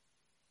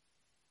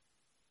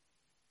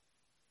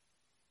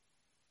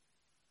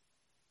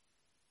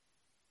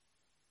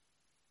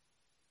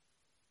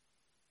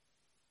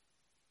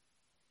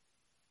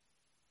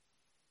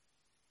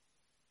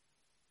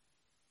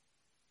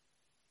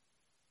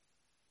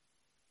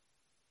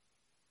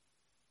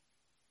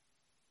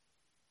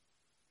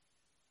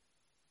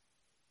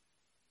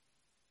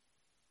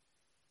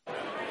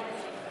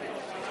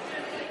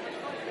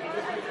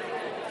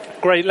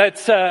 Great.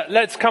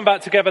 Let's come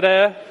back together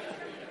there.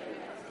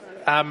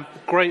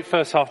 Great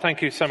first half.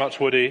 Thank you so much,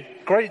 Woody.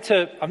 Great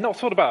I've not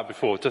thought about it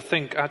before, to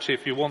think actually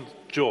if you want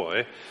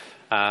joy,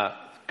 go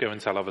and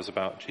tell others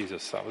about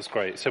Jesus. That was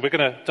great. So we're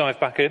going to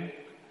dive back in.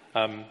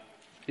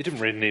 You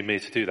didn't really need me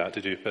to do that,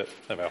 did you? But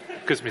oh well,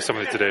 gives me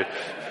something to do.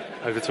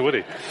 Over to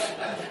Woody.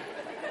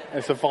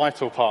 It's a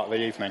vital part of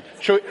the evening.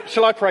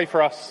 Shall I pray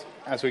for us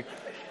as we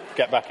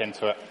get back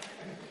into it?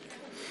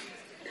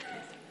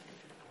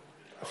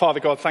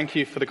 Father God, thank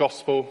you for the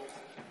gospel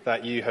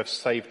that you have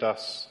saved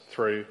us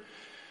through.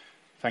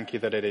 Thank you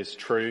that it is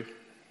true.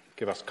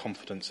 Give us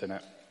confidence in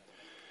it.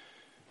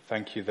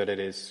 Thank you that it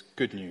is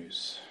good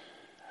news.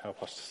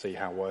 Help us to see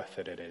how worth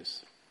it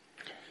is.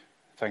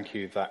 Thank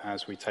you that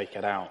as we take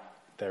it out,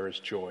 there is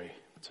joy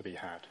to be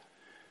had.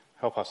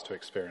 Help us to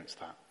experience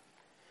that.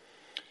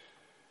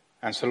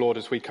 And so, Lord,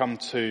 as we come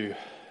to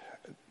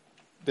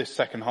this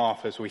second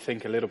half, as we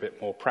think a little bit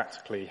more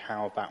practically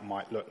how that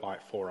might look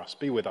like for us,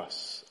 be with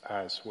us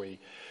as we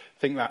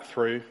think that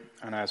through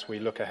and as we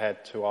look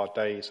ahead to our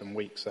days and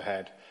weeks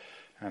ahead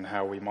and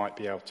how we might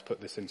be able to put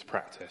this into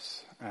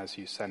practice as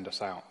you send us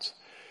out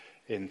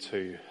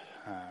into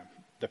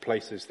the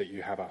places that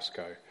you have us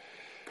go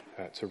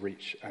to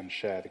reach and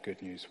share the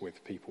good news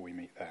with people we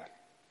meet there.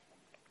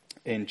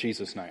 In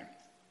Jesus' name,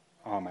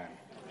 amen.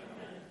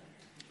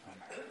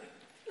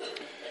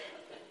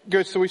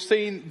 Good, so we've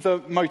seen the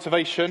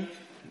motivation,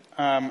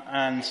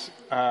 and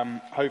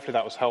hopefully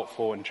that was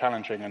helpful and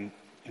challenging and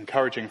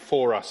encouraging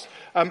for us.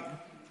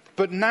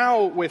 But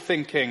now we're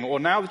thinking, or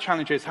now the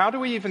challenge is, how do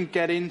we even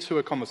get into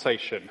a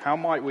conversation? How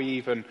might we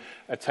even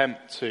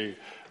attempt to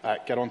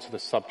get onto the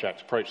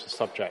subject, approach the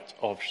subject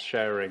of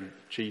sharing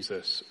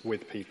Jesus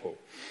with people?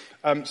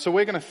 So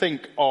we're going to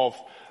think of,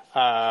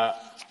 how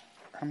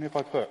many have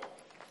I put?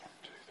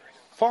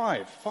 1,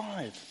 2, 3,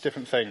 5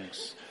 different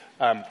things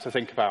to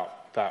think about.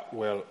 That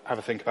we'll have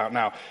a think about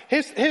now.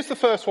 Here's the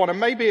first one, and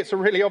maybe it's a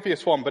really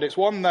obvious one, but it's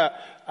one that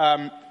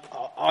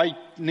I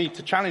need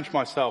to challenge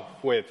myself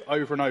with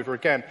over and over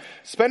again.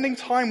 Spending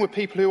time with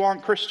people who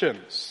aren't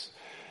Christians.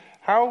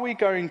 How are we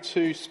going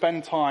to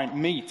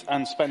meet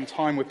and spend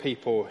time with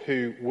people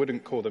who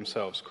wouldn't call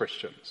themselves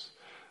Christians?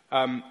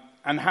 And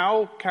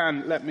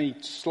let me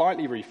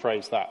slightly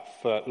rephrase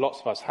that for lots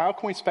of us. How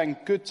can we spend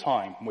good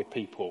time with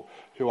people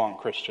who aren't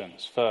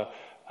Christians? For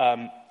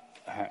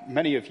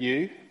many of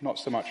you, not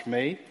so much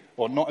me,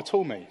 or not at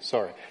all me,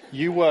 sorry.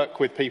 You work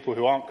with people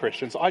who aren't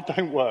Christians. I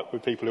don't work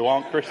with people who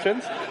aren't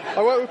Christians.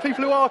 I work with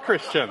people who are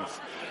Christians.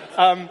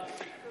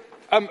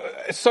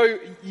 So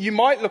you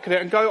might look at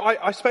it and go,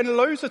 I spend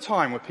loads of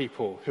time with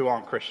people who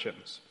aren't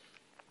Christians.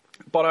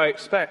 But I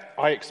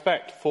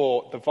expect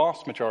for the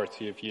vast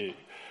majority of you,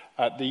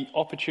 the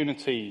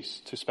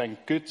opportunities to spend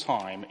good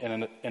time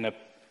in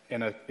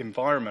an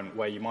environment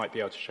where you might be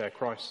able to share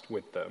Christ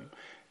with them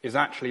is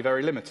actually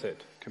very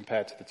limited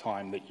compared to the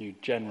time that you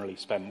generally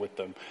spend with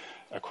them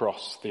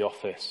across the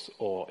office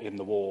or in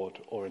the ward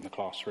or in the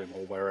classroom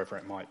or wherever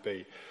it might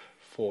be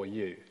for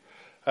you.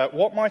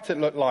 What might it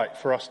look like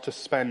for us to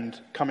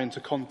come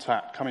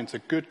into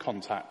good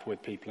contact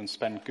with people and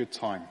spend good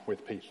time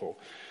with people?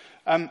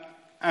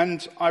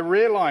 And I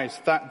realise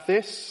that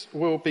this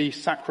will be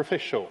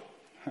sacrificial.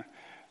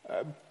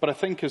 But I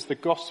think as the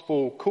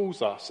gospel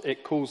calls us,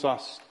 it calls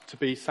us to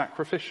be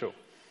sacrificial.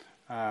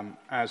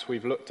 As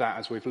we've looked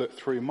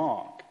through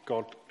Mark,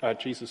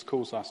 Jesus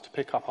calls us to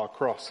pick up our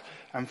cross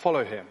and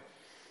follow him.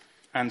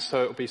 And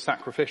so it'll be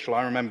sacrificial.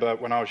 I remember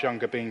when I was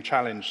younger being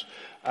challenged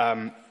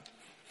by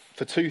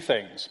two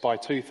things,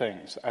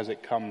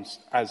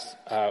 as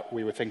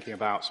we were thinking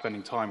about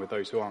spending time with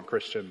those who aren't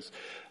Christians,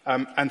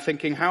 and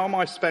thinking, how am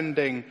I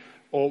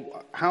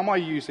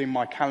using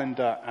my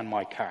calendar and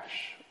my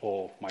cash,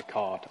 or my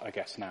card? I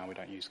guess now we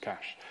don't use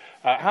cash.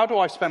 How do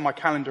I spend my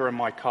calendar and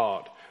my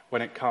card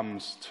when it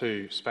comes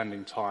to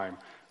spending time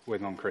with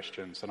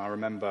non-Christians? And I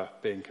remember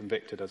being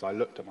convicted as I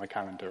looked at my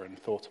calendar and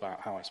thought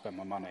about how I spend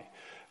my money,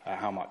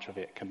 how much of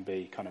it can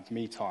be kind of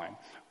me time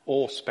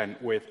or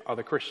spent with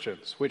other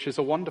Christians, which is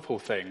a wonderful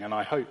thing. And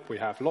I hope we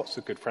have lots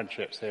of good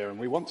friendships here and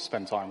we want to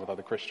spend time with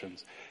other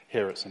Christians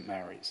here at St.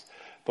 Mary's.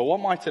 But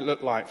what might it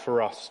look like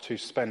for us to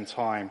spend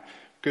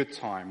good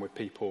time with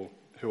people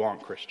who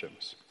aren't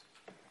Christians?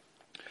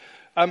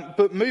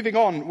 But moving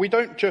on, we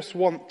don't just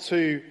want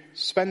to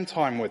spend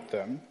time with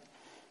them.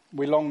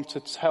 We long to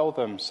tell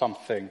them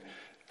something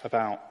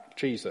about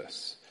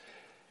Jesus.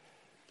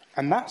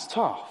 And that's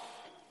tough.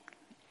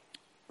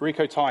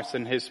 Rico Tice,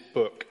 in his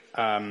book,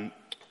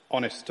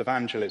 Honest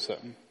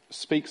Evangelism,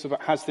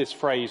 has this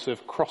phrase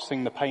of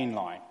crossing the pain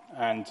line.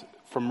 And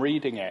from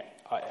reading it,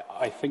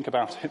 I think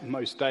about it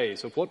most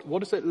days of what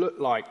does it look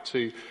like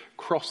to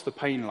cross the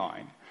pain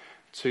line,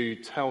 to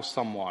tell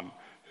someone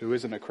who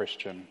isn't a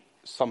Christian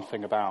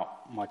something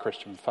about my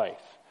Christian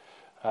faith.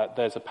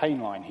 There's a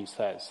pain line, he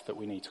says, that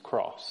we need to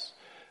cross.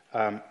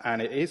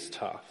 And it is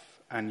tough,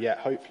 and yet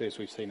hopefully, as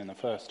we've seen in the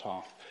first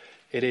half,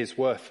 it is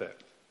worth it.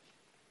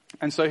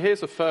 And so here's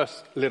the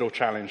first little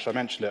challenge. I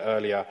mentioned it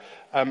earlier.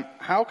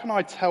 How can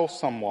I tell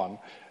someone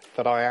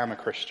that I am a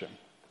Christian?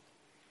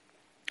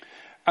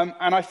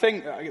 And I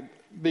think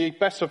the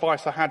best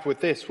advice I had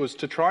with this was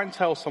to try and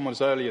tell someone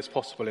as early as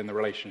possible in the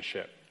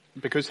relationship.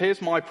 Because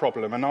here's my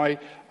problem, and I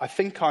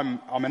think I'm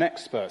an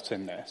expert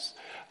in this.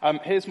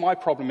 Here's my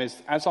problem is,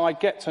 as I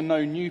get to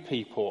know new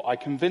people, I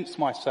convince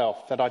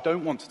myself that I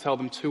don't want to tell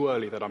them too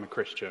early that I'm a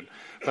Christian.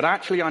 But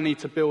actually I need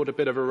to build a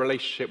bit of a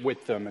relationship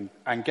with them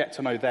and get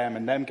to know them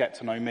and them get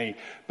to know me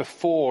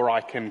before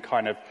I can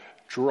kind of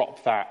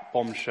drop that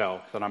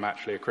bombshell that I'm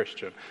actually a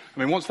Christian. I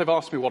mean, once they've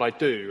asked me what I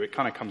do, it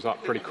kind of comes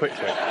up pretty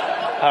quickly.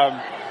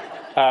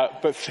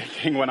 But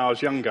thinking when I was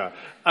younger.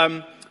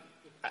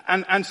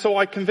 And so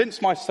I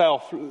convinced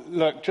myself,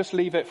 look, just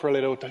leave it for a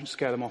little, don't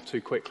scare them off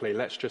too quickly,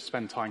 let's just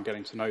spend time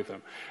getting to know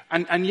them.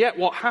 And yet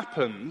what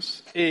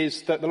happens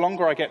is that the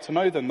longer I get to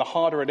know them, the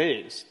harder it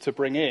is to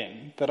bring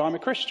in that I'm a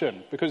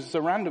Christian, because it's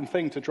a random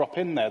thing to drop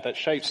in there that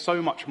shapes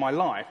so much of my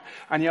life,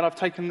 and yet I've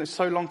taken this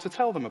so long to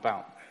tell them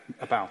about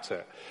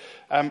it.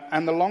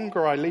 And the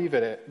longer I leave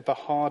it, the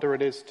harder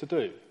it is to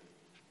do.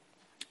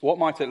 What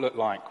might it look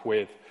like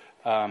with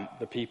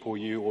the people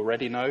you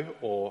already know,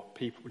 or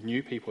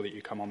new people that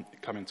you come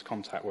into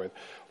contact with?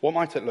 What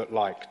might it look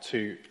like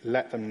to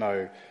let them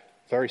know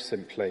very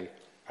simply,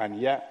 and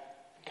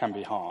yet can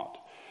be hard,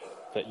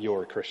 that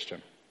you're a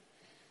Christian?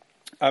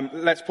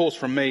 Let's pause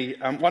from me.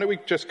 Why don't we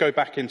just go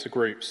back into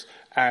groups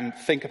and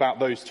think about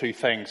those two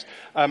things.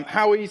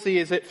 How easy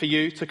is it for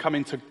you to come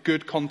into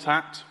good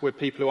contact with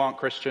people who aren't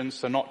Christians,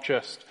 so not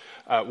just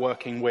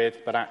working with,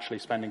 but actually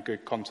spending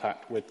good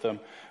contact with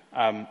them?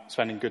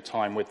 Spending good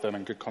time with them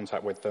and good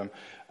contact with them.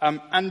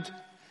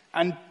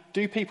 And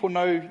do people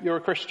know you're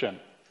a Christian?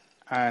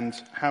 And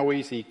how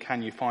easy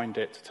can you find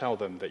it to tell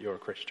them that you're a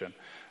Christian?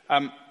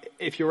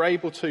 If you're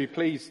able to,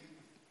 please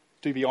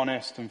do be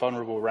honest and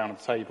vulnerable around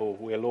the table.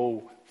 We'll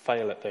all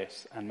fail at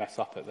this and mess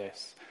up at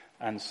this.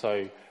 And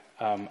so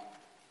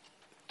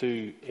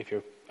if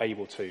you're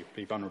able to,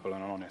 be vulnerable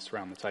and honest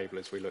around the table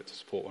as we look to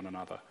support one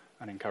another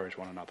and encourage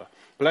one another.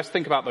 But let's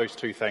think about those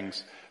two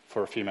things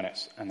for a few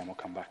minutes, and then we'll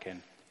come back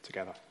in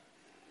together.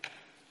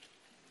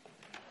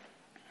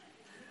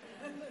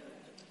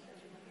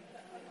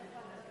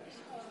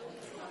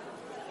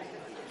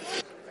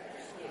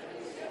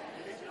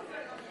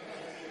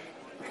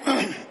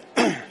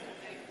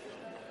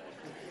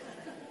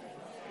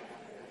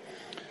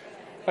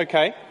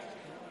 Okay.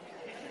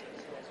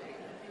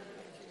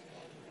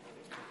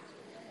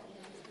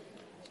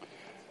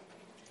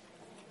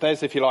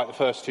 There's, if you like, the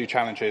first two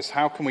challenges.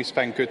 How can we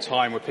spend good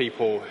time with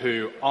people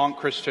who aren't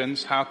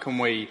Christians? How can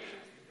we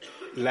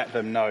let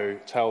them know,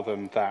 tell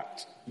them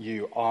that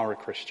you are a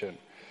Christian?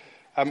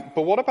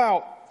 But what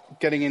about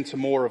getting into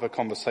more of a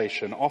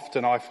conversation?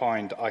 Often I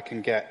find I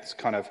can get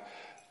kind of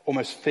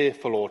almost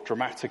fearful or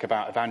dramatic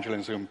about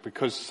evangelism,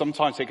 because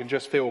sometimes it can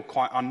just feel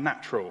quite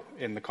unnatural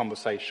in the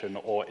conversation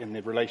or in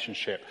the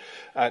relationship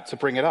to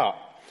bring it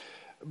up.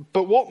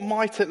 But what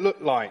might it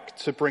look like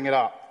to bring it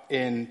up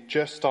in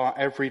just our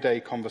everyday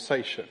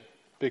conversation?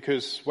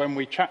 Because when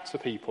we chat to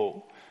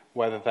people,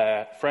 whether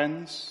they're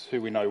friends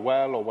who we know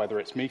well or whether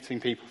it's meeting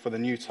people for the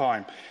new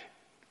time,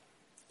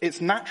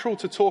 it's natural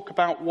to talk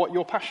about what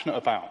you're passionate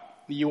about.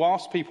 You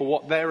ask people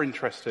what they're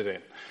interested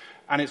in,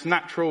 and it's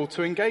natural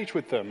to engage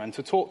with them and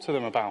to talk to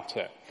them about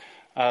it.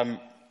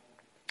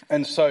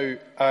 And so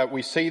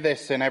we see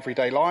this in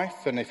everyday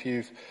life, and if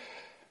you've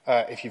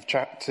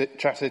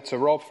chatted to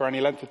Rob for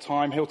any length of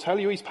time, he'll tell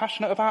you he's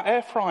passionate about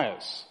air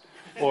fryers.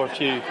 Or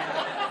if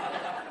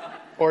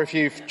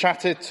you've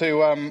chatted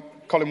to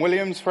Colin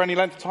Williams for any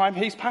length of time,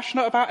 he's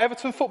passionate about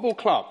Everton Football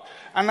Club.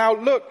 And now,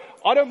 look,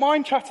 I don't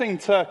mind chatting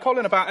to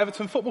Colin about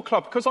Everton Football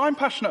Club because I'm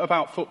passionate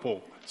about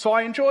football, so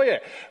I enjoy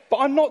it. But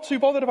I'm not too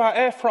bothered about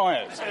air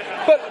fryers.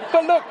 But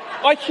look,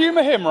 I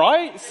humour him,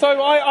 right?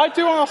 So I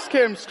do ask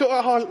him,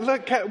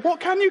 look, what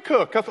can you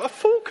cook? A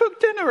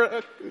full-cooked dinner,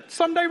 a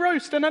Sunday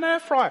roast in an air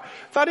fryer.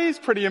 That is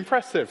pretty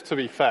impressive, to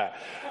be fair.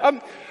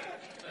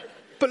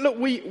 But look,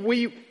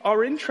 we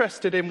are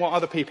interested in what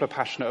other people are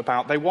passionate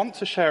about. They want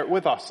to share it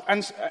with us.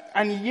 And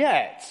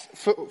yet,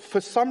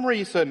 for some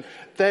reason,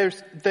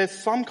 there's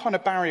some kind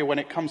of barrier when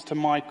it comes to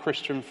my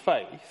Christian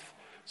faith,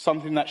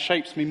 something that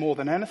shapes me more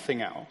than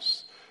anything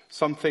else,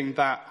 something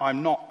that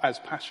I'm not as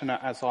passionate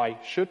as I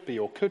should be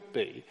or could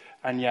be,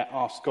 and yet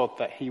ask God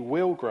that he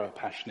will grow a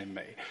passion in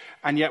me.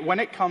 And yet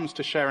when it comes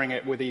to sharing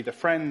it with either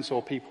friends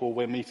or people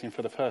we're meeting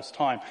for the first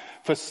time,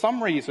 for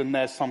some reason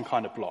there's some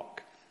kind of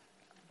block.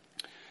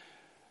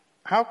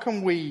 How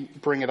can we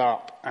bring it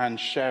up and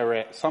share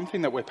it,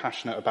 something that we're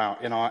passionate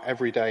about, in our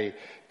everyday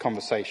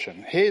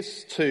conversation?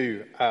 Here's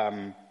two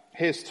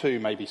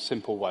maybe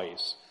simple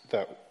ways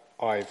that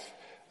I've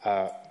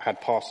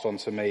had passed on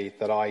to me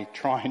that I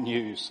try and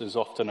use as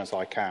often as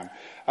I can.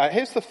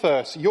 Here's the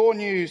first: your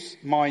news,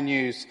 my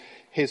news,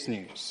 his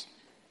news.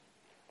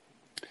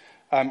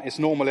 It's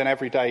normal in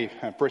everyday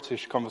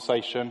British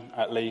conversation,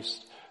 at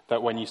least,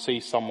 that when you see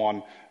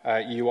someone,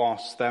 you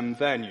ask them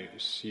their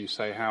news. You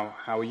say, how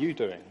are you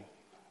doing?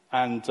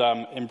 And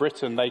in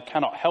Britain, they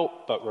cannot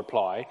help but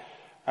reply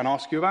and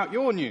ask you about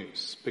your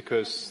news,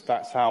 because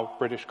that's how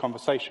British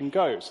conversation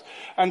goes.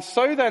 And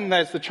so then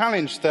there's the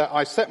challenge that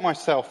I set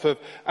myself of,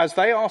 as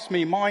they ask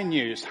me my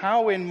news,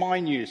 how in my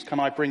news can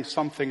I bring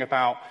something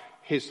about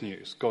his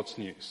news, God's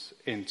news,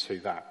 into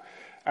that?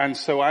 And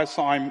so as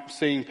I'm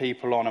seeing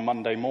people on a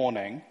Monday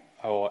morning,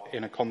 or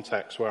in a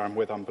context where I'm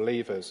with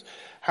unbelievers,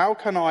 how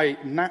can I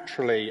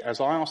naturally,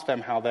 as I ask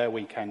them how their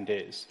weekend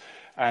is,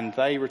 and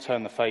they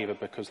return the favour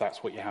because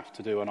that's what you have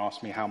to do, and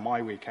ask me how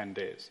my weekend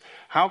is,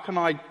 how can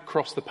I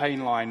cross the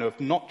pain line of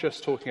not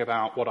just talking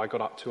about what I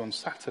got up to on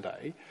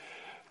Saturday,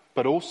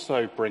 but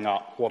also bring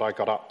up what I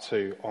got up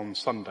to on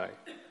Sunday,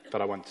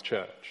 that I went to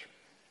church?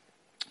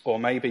 Or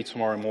maybe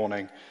tomorrow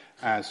morning,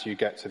 as you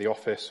get to the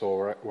office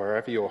or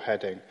wherever you're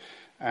heading,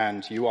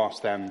 and you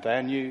ask them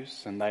their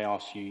news and they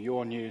ask you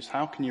your news,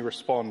 how can you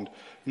respond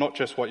not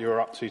just what you were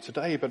up to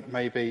today, but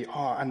maybe,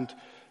 and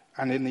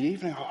in the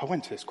evening, I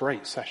went to this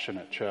great session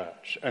at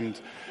church,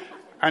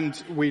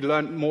 and we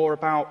learned more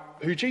about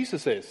who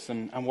Jesus is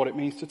and what it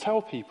means to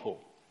tell people.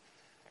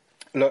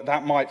 Look,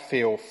 that might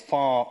feel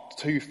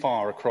too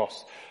far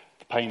across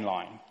the pain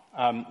line,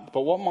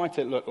 but what might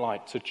it look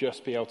like to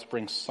just be able to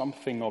bring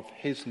something of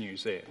his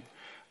news in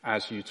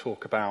as you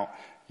talk about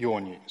your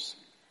news?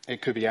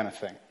 It could be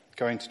anything.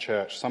 Going to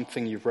church,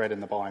 something you've read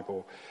in the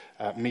Bible,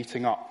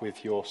 meeting up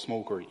with your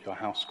small group, your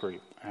house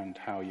group, and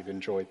how you've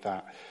enjoyed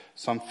that.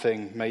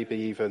 Something maybe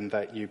even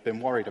that you've been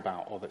worried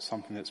about, or that's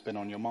something that's been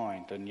on your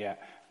mind, and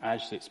yet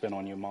as it's been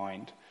on your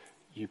mind,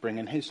 you bring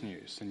in his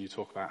news and you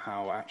talk about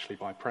how actually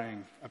by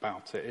praying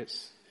about it,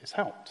 it's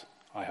helped,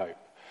 I hope,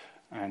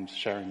 and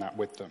sharing that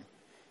with them.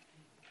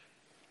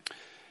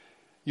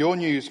 Your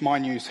news, my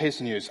news, his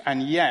news.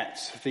 And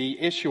yet,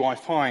 the issue I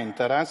find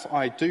that as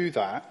I do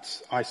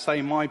that, I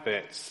say my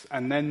bits,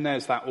 and then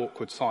there's that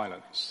awkward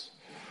silence.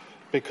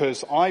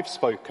 Because I've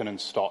spoken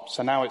and stopped,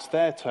 so now it's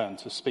their turn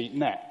to speak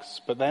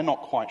next, but they're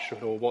not quite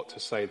sure what to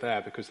say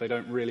there because they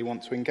don't really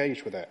want to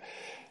engage with it.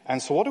 And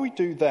so what do we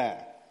do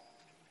there?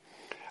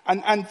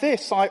 And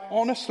this, I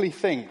honestly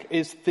think,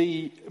 is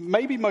the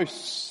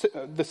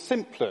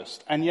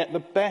simplest and yet the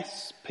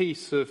best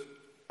piece of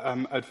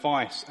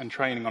advice and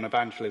training on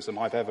evangelism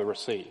I've ever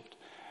received.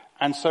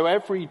 And so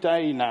every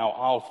day now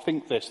I'll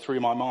think this through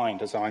my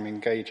mind as I'm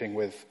engaging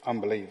with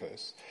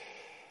unbelievers.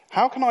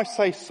 How can I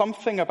say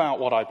something about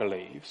what I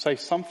believe, say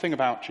something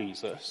about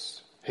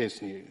Jesus, his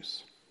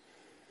news?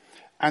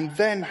 And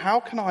then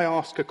how can I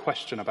ask a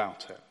question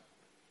about it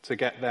to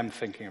get them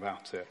thinking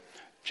about it?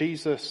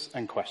 Jesus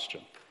and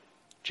question.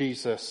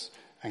 Jesus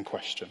and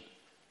question.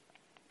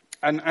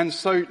 And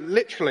so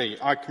literally,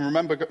 I can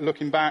remember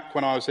looking back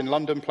when I was in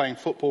London playing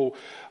football,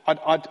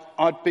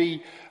 I'd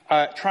be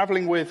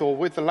travelling with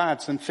the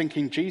lads and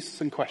thinking Jesus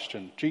and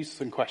question.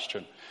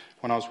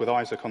 When I was with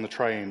Isaac on the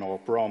train, or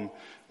Brom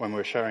when we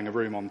were sharing a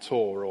room on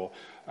tour, or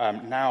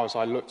now as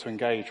I look to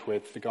engage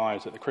with the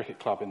guys at the cricket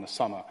club in the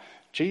summer,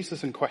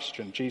 Jesus and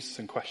question.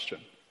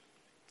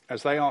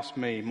 As they ask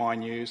me my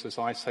news, as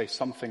I say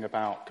something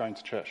about going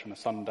to church on a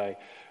Sunday,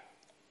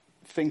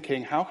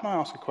 thinking, how can I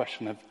ask a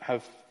question?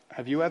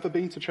 Have you ever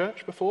been to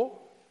church before?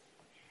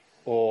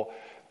 Or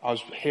I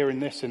was hearing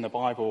this in the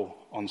Bible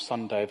on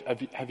Sunday.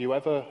 Have you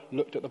ever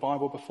looked at the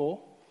Bible before?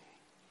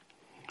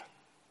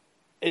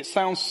 It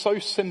sounds so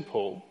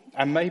simple,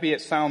 and maybe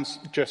it sounds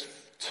just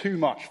too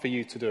much for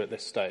you to do at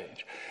this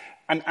stage.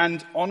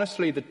 And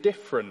honestly, the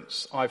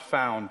difference I've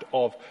found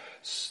of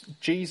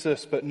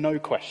Jesus but no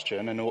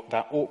question, and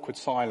that awkward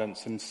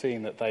silence, and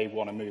seeing that they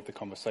want to move the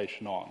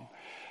conversation on,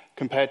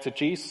 compared to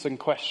Jesus and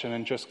question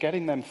and just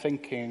getting them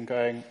thinking and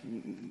going,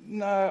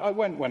 no, I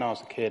went when I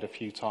was a kid a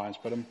few times,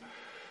 but I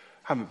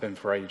haven't been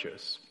for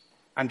ages.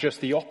 And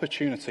just the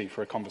opportunity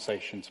for a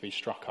conversation to be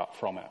struck up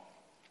from it.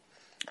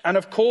 And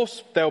of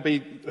course, there'll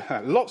be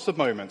lots of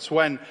moments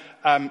when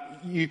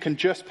you can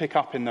just pick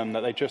up in them that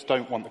they just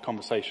don't want the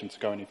conversation to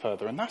go any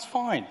further. And that's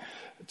fine,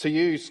 to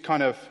use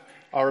kind of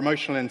our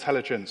emotional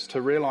intelligence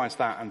to realise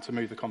that and to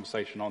move the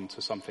conversation on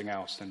to something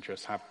else and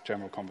just have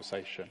general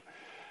conversation.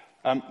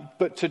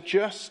 But to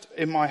just,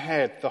 in my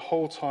head, the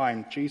whole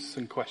time, Jesus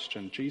and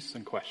question,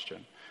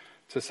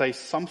 to say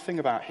something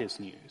about his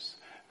news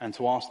and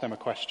to ask them a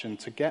question,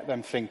 to get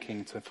them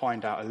thinking, to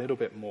find out a little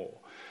bit more.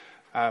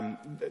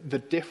 The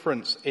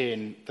difference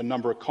in the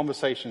number of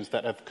conversations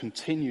that have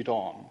continued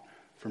on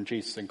from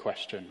Jesus in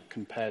question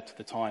compared to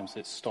the times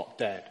it's stopped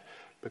dead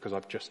because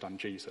I've just done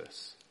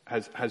Jesus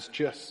has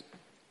just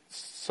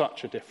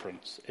such a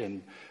difference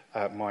in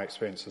my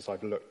experience as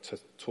I've looked to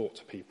talk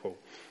to people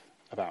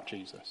about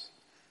Jesus.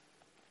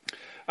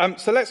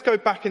 So let's go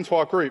back into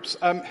our groups.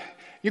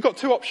 You've got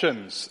two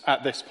options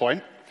at this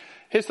point.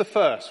 Here's the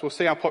first. We'll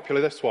see how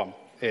popular this one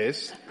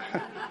is.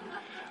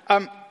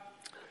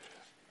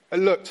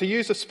 Look, to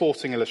use a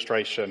sporting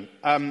illustration,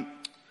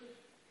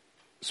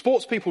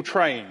 sports people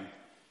train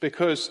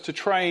because to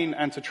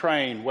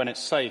train when it's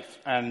safe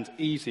and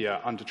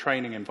easier under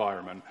training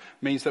environment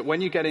means that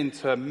when you get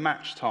into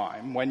match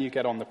time, when you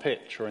get on the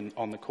pitch or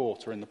on the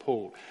court or in the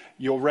pool,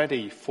 you're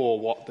ready for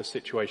what the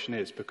situation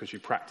is because you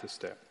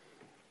practiced it.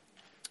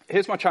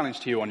 Here's my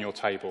challenge to you on your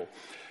table.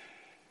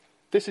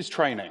 This is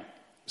training.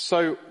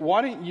 So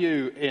why don't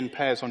you, in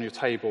pairs on your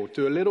table,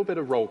 do a little bit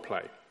of role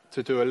play?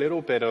 To do a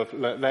little bit of,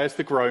 there's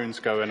the groans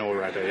going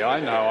already.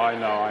 I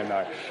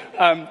know.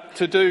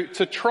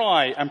 To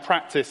try and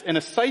practice in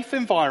a safe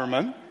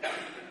environment,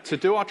 to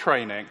do our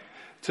training,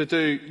 to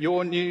do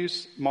your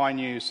news, my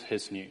news,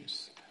 his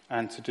news,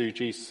 and to do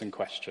Jesus in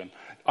question.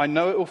 I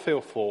know it will feel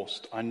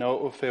forced. I know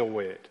it will feel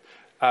weird.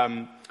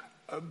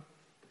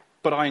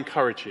 But I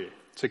encourage you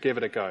to give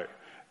it a go.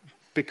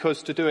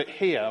 Because to do it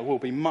here will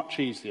be much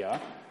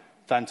easier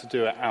than to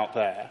do it out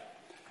there.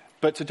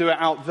 But to do it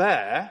out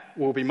there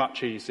will be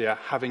much easier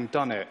having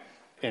done it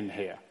in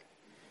here.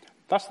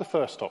 That's the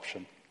first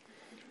option.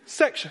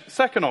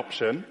 Second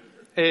option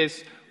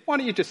is, why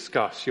don't you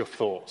discuss your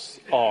thoughts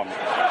on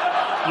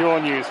your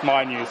news,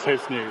 my news,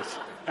 his news,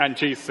 and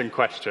Jesus in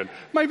question.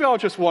 Maybe I'll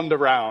just wander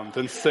around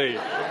and see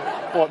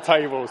what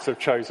tables have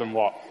chosen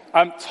what.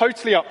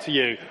 Totally up to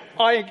you.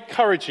 I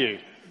encourage you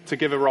to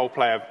give a role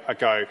play a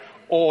go,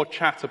 or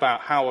chat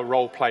about how a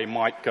role play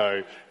might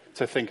go,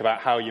 to think about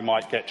how you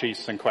might get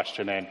Jesus in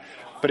question in.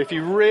 But if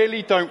you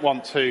really don't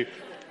want to,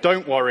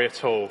 don't worry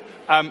at all.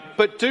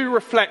 But do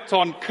reflect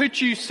on, could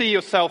you see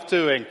yourself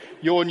doing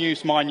your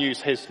news, my news,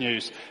 his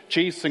news,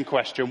 Jesus in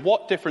question?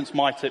 What difference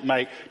might it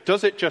make?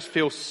 Does it just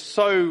feel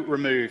so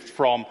removed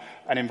from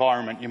an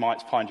environment you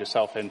might find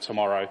yourself in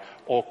tomorrow?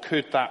 Or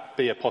could that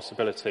be a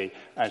possibility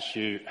as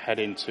you head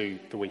into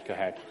the week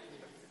ahead?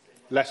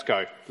 Let's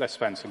go. Let's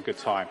spend some good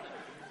time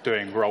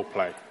doing role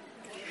play.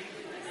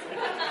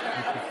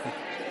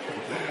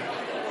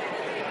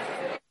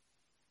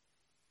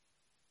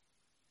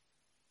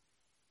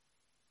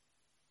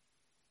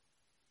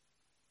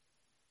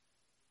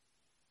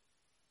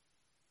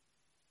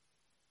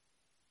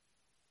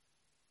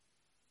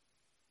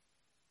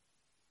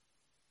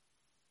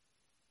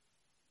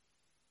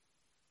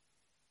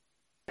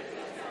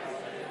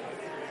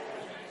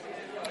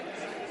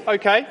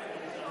 Okay.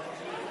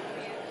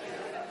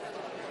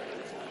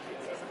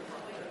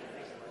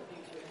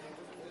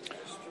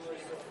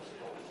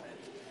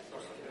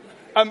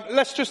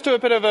 Let's just do a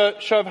bit of a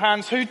show of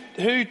hands. Who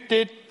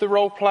did the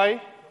role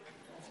play?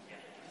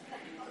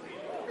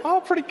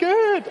 Oh, pretty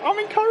good. I'm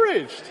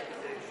encouraged.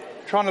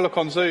 Trying to look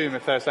on Zoom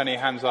if there's any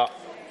hands up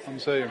on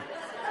Zoom.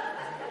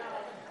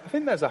 I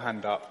think there's a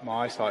hand up.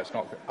 My eyesight's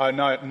not good. Oh,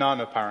 no,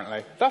 none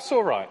apparently. That's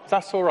all right.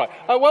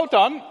 Well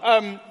done.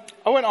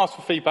 I won't ask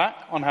for feedback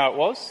on how it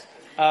was,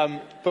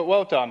 but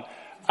well done.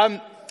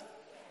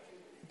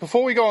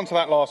 Before we go on to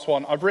that last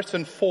one, I've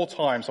written 4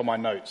 times on my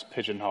notes,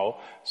 pigeonhole.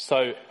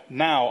 So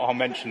now I'll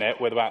mention it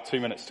with about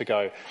 2 minutes to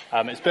go.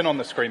 It's been on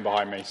the screen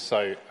behind me,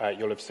 so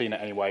you'll have seen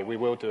it anyway. We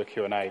will do a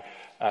Q&A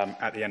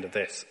at the end of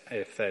this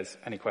if there's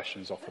any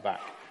questions off the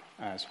back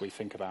as we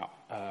think about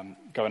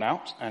going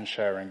out and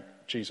sharing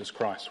Jesus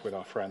Christ with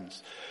our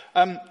friends.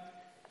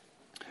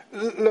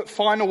 Look,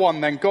 final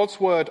one then, God's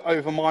word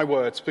over my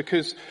words,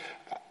 because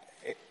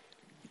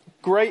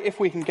great if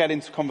we can get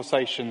into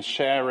conversations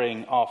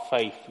sharing our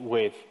faith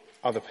with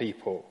other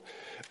people.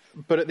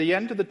 But at the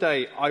end of the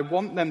day, I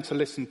want them to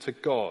listen to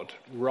God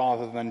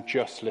rather than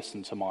just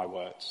listen to my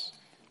words.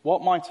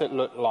 What might it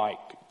look like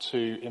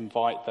to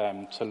invite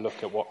them to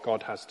look at what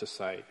God has to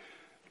say,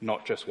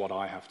 not just what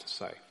I have to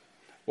say?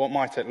 What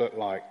might it look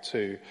like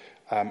to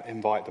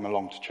invite them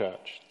along to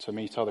church, to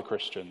meet other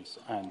Christians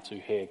and to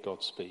hear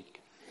God speak?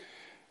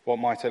 What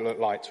might it look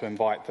like to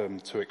invite them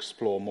to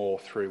explore more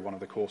through one of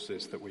the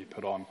courses that we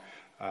put on,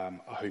 a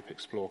Hope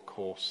Explore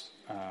course,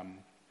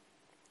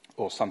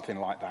 or something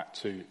like that,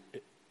 to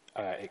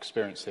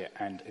experience it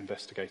and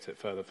investigate it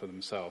further for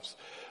themselves?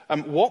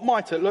 What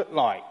might it look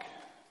like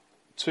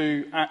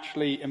to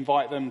actually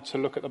invite them to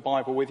look at the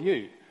Bible with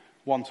you,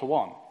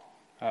 one-to-one?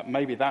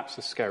 Maybe that's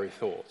a scary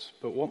thought,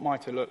 but what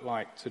might it look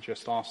like to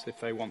just ask if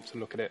they want to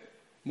look at it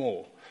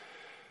more?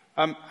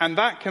 And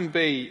that can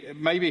be,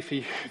 maybe for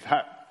you,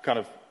 that kind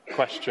of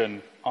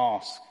question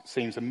asked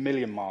seems a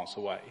million miles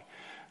away.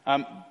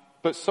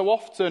 But so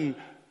often,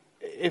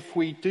 if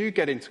we do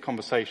get into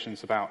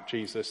conversations about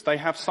Jesus, they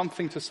have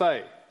something to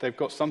say. They've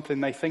got something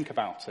they think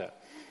about it.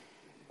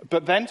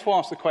 But then to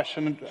ask the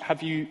question,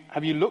 have you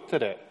looked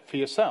at it for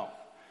yourself?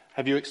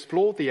 Have you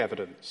explored the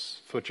evidence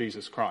for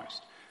Jesus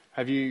Christ?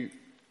 Have you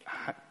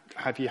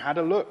had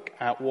a look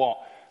at what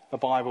the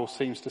Bible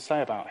seems to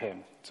say about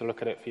him, to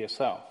look at it for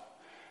yourself?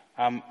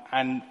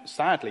 And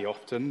sadly,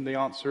 often the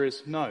answer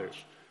is no.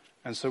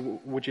 And so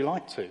would you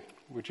like to?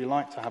 Would you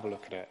like to have a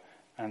look at it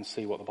and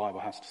see what the Bible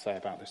has to say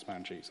about this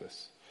man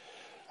Jesus?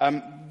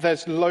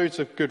 There's loads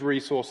of good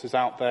resources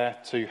out there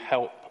to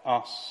help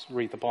us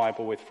read the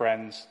Bible with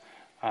friends,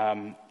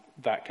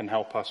 that can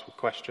help us with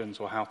questions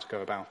or how to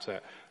go about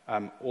it,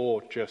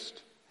 or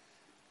just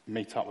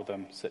meet up with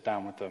them, sit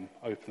down with them,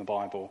 open the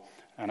Bible,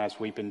 and as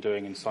we've been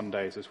doing in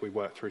Sundays as we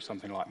work through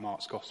something like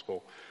Mark's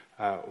Gospel,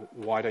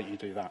 why don't you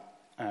do that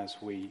as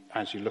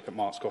you look at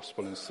Mark's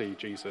Gospel and see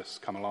Jesus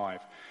come alive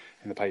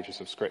in the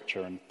pages of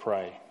Scripture, and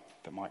pray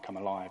that might come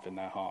alive in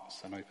their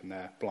hearts and open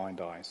their blind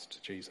eyes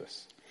to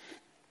Jesus.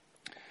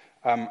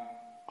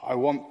 I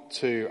want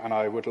to, and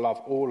I would love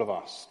all of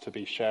us to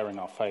be sharing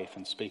our faith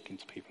and speaking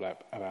to people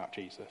about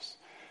Jesus.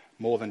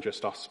 More than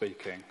just us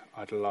speaking,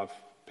 I'd love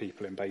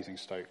people in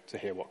Basingstoke to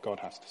hear what God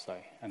has to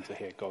say and to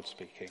hear God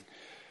speaking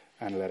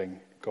and letting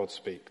God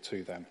speak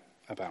to them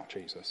about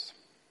Jesus.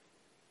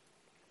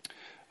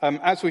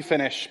 As we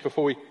finish,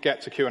 before we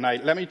get to Q&A,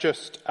 let me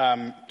just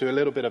do a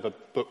little bit of a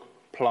book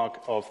plug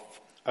of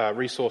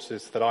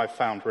resources that I've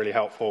found really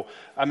helpful.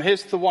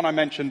 Here's the one I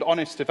mentioned,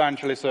 Honest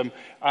Evangelism.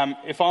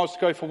 If I was to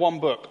go for one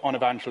book on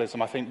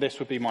evangelism, I think this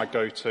would be my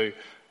go-to,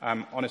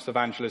 Honest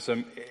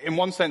Evangelism. In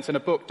one sense, in a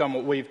book done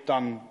what we've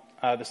done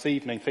this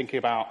evening, thinking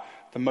about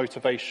the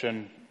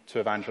motivation to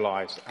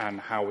evangelize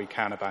and how we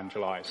can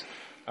evangelize.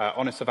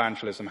 Honest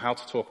Evangelism, How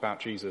to Talk About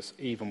Jesus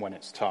Even When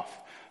It's Tough,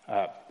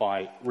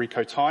 by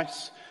Rico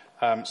Tice.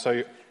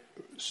 So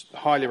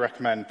highly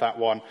recommend that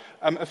one.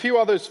 A few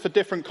others for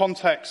different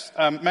contexts.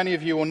 Many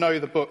of you will know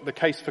the book The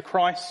Case for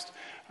Christ.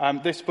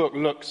 This book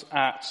looks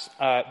at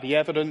the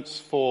evidence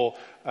for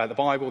the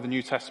Bible, the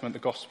New Testament, the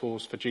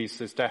Gospels for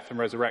Jesus' death and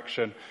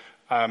resurrection.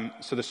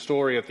 So the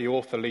story of the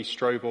author, Lee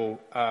Strobel,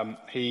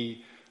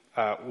 he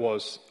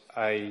was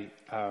an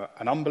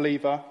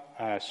unbeliever,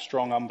 a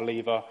strong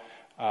unbeliever.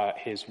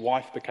 His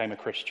wife became a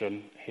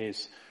Christian.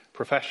 His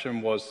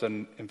profession was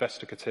an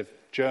investigative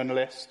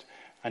journalist,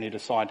 and he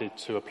decided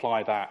to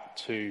apply that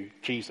to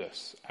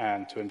Jesus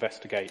and to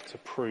investigate, to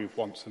prove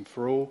once and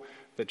for all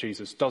that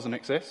Jesus doesn't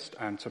exist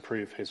and to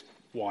prove his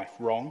wife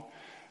wrong.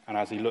 And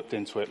as he looked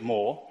into it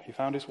more, he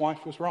found his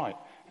wife was right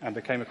and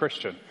became a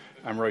Christian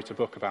and wrote a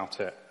book about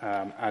it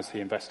as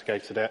he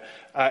investigated it.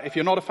 If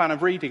you're not a fan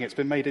of reading, it's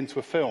been made into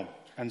a film.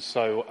 And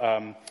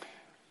so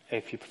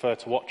if you prefer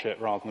to watch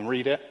it rather than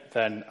read it,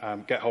 then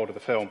get hold of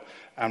the film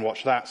and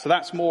watch that. So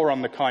that's more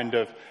on the kind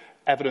of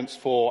evidence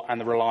for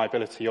and the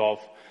reliability of.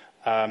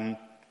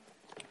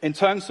 In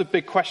terms of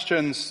big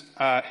questions,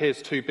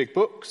 here's two big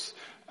books.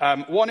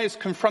 One is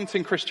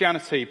Confronting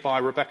Christianity by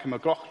Rebecca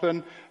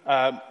McLaughlin,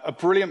 a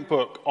brilliant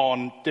book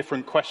on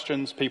different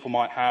questions people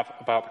might have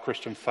about the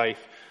Christian faith.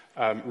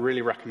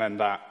 Really recommend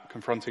that,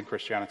 Confronting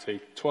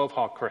Christianity, 12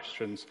 Hard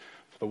Questions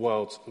for the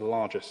World's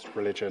Largest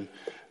Religion.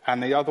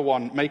 And the other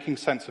one, Making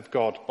Sense of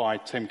God by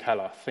Tim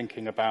Keller,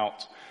 thinking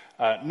about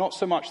not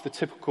so much the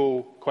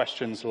typical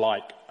questions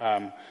like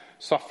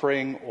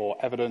suffering or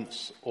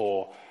evidence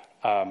or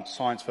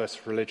science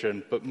versus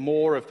religion, but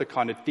more of the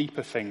kind of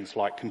deeper things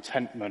like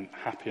contentment,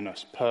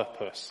 happiness,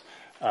 purpose,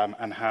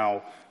 and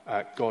how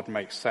God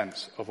makes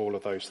sense of all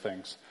of those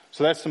things.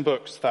 So there's some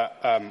books that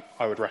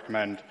I would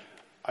recommend.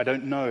 I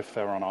don't know if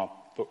they're on our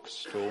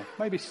bookstore.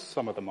 Maybe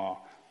some of them are.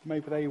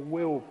 Maybe they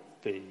will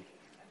be.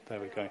 There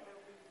we go.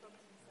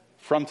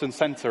 Front and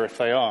centre if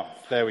they are.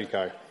 There we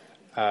go.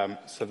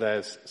 So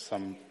there's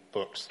some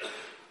books.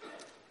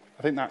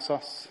 I think that's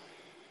us.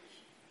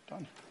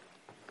 Done.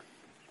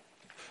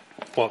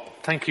 Well,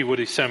 thank you,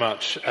 Woody, so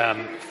much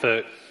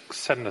for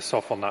setting us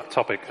off on that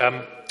topic.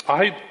 I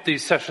hope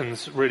these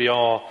sessions really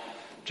are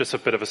just a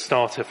bit of a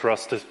starter for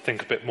us to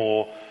think a bit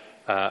more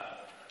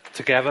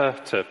together,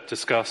 to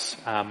discuss.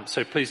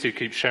 So please do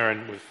keep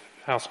sharing with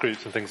house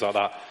groups and things like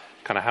that,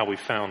 kind of how we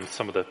found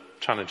some of the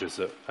challenges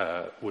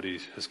that Woody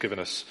has given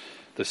us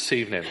this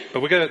evening.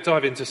 But we're going to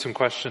dive into some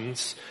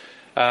questions.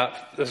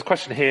 There's a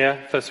question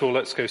here. First of all,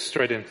 let's go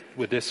straight in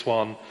with this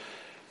one.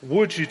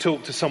 Would you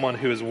talk to someone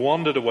who has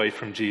wandered away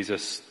from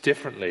Jesus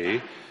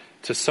differently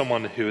to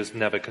someone who has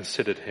never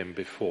considered him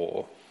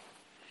before?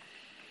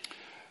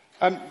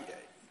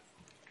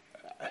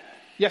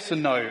 Yes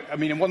and no. I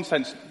mean, in one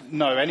sense,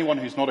 no. Anyone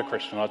who's not a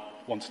Christian, I'd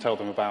want to tell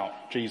them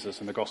about Jesus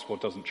and the gospel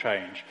doesn't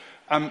change.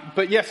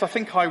 But yes, I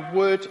think I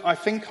would. I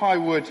think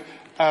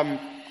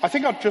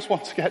I'd just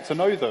want to get to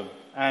know them.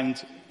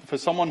 And for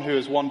someone who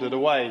has wandered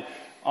away,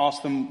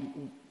 ask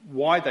them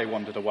why they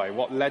wandered away,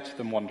 what led to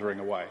them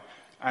wandering away.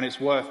 And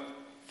it's worth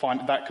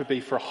finding, that could be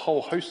for a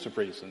whole host of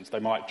reasons. They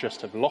might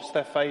just have lost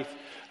their faith,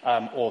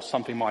 or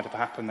something might have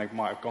happened. They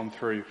might have gone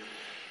through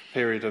a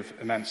period of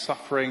immense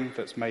suffering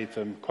that's made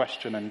them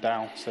question and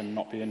doubt and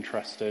not be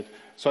interested.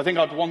 So I think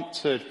I'd want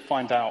to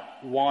find out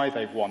why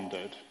they've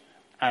wandered,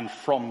 and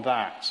from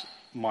that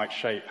might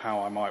shape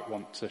how I might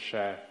want to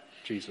share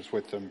Jesus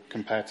with them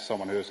compared to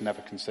someone who has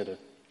never considered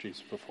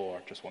Jesus before.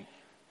 I just want,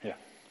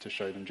 to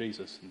show them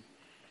Jesus and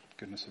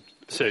goodness of the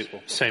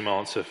gospel. So same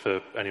answer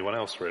for anyone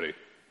else, really?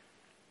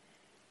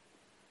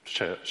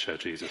 Share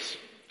Jesus.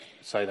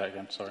 Say that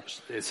again, sorry.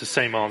 It's the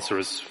same answer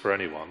as for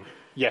anyone.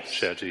 Yes.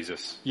 Share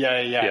Jesus.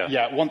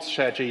 Yeah. Want to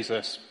share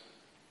Jesus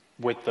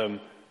with them,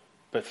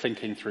 but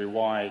thinking through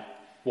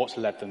what's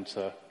led them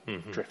to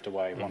drift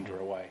away, wander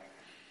away,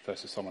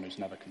 versus someone who's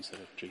never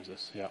considered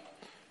Jesus. Yeah.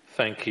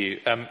 Thank you.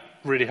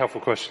 Really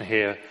helpful question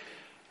here,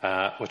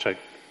 which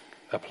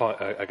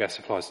I guess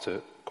applies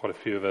to quite a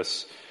few of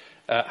us.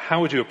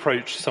 How would you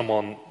approach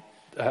someone?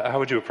 How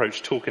would you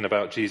approach talking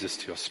about Jesus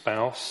to your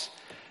spouse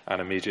and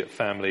immediate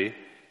family?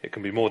 It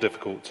can be more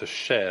difficult to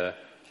share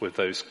with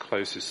those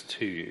closest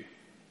to you.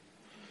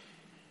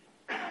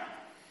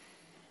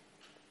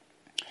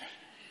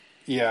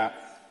 Yeah,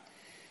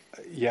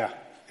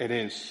 it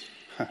is.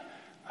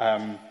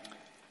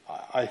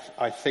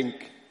 I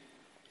think,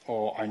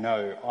 or I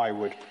know, I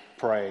would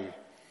pray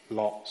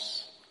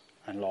lots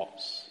and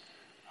lots.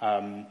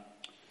 I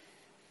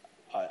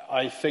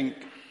think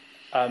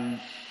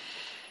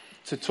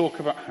to talk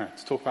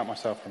about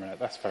myself for a minute,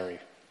 that's very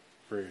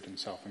rude and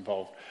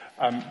self-involved.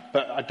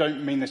 But I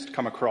don't mean this to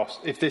come across.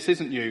 If this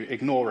isn't you,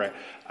 ignore it.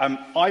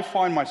 I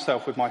find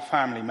myself with my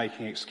family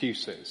making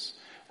excuses.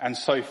 And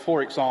so,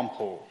 for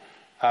example,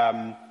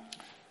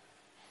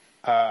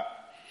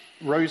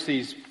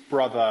 Rosie's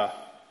brother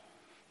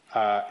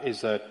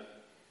is a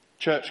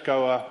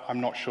churchgoer.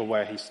 I'm not sure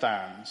where he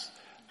stands.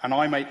 And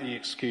I make the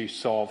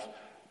excuse of,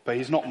 but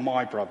he's not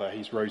my brother,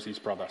 he's Rosie's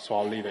brother, so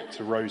I'll leave it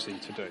to Rosie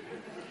to do.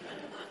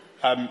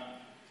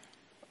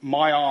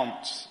 My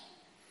aunt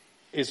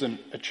isn't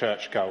a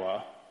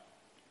churchgoer,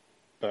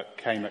 but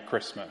came at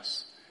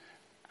Christmas.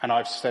 And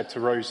I've said to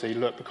Rosie,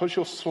 look, because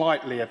you're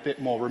slightly a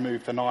bit more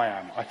removed than I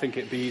am, I think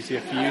it'd be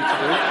easier for you to do.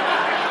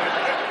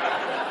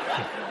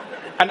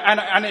 And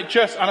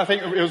I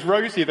think it was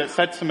Rosie that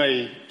said to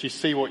me, do you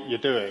see what you're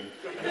doing?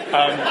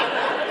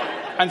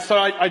 And so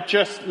I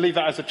just leave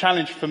that as a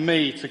challenge for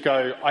me to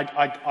go,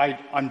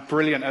 I'm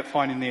brilliant at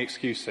finding the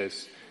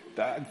excuses.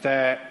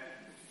 They're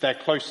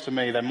close to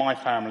me, they're my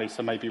family,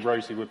 so maybe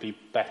Rosie would be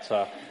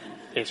better.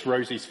 It's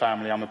Rosie's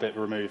family, I'm a bit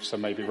removed, so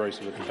maybe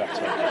Rosie would be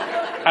better.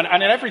 And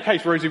in every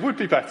case, Rosie would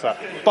be better,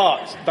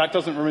 but that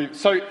doesn't remove...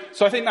 So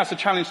I think that's a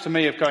challenge to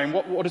me of going,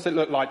 what does it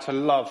look like to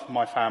love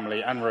my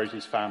family and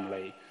Rosie's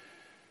family,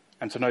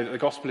 and to know that the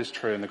gospel is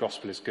true and the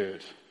gospel is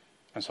good,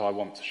 and so I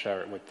want to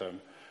share it with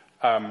them.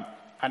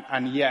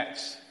 And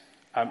yet,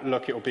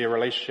 look, it will be a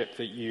relationship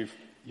that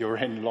you're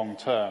in long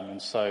term,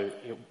 and so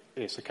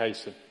it's a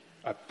case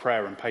of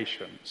prayer and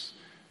patience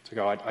to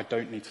go, I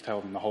don't need to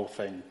tell them the whole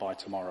thing by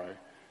tomorrow.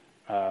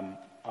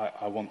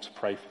 I want to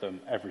pray for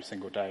them every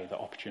single day that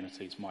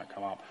opportunities might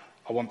come up.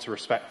 I want to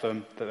respect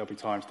them, that there'll be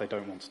times they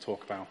don't want to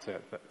talk about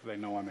it, that they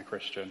know I'm a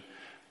Christian.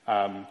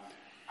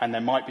 And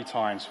there might be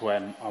times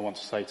when I want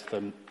to say to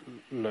them,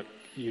 look,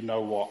 you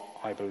know what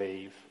I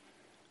believe.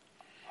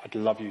 I'd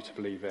love you to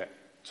believe it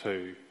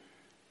too.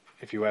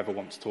 If you ever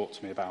want to talk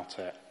to me about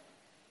it,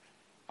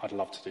 I'd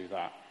love to do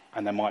that.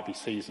 And there might be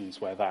seasons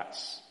where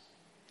that's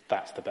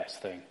the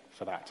best thing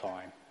for that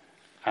time.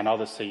 And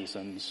other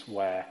seasons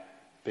where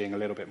being a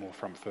little bit more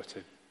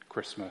front-footed,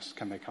 Christmas,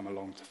 can they come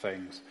along to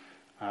things,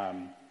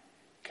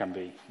 can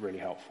be really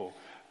helpful.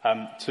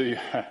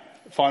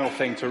 Final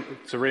thing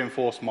to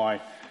reinforce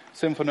my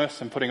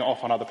sinfulness and putting it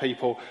off on other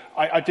people,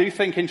 I do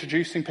think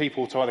introducing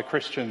people to other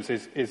Christians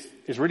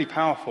is really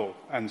powerful.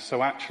 And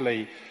so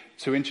actually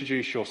to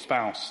introduce your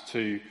spouse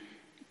to,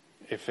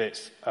 if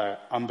it's an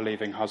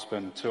unbelieving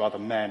husband, to other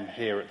men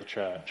here at the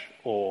church,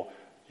 or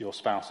your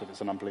spouse if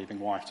it's an unbelieving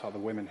wife to other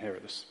women here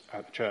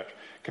at the church,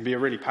 can be a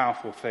really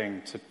powerful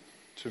thing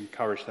to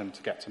encourage them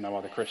to get to know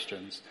other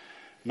Christians.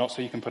 Not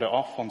so you can put it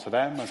off onto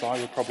them, as I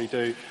would probably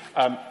do,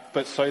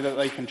 but so that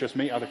they can just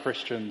meet other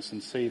Christians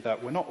and see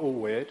that we're not all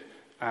weird,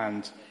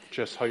 and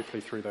just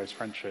hopefully through those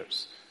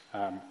friendships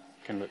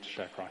can look to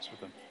share Christ with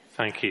them.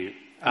 Thank you.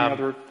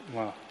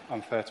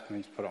 Unfair to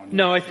me to put it on you.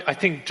 No, I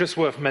think just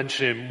worth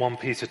mentioning 1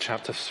 Peter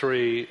chapter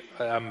 3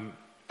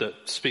 that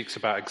speaks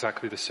about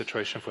exactly this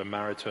situation if we're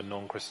married to a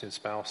non-Christian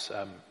spouse.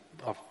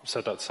 I've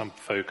said that to some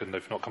folk and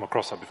they've not come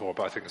across that before,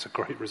 but I think it's a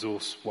great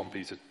resource, 1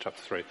 Peter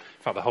chapter 3. In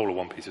fact, the whole of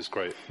 1 Peter is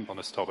great on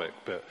this topic.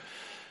 But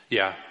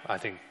yeah, I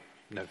think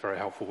very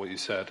helpful what you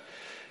said.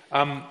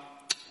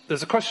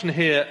 There's a question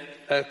here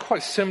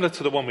quite similar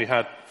to the one we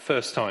had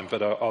first time,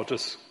 but I'll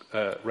just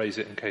raise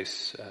it in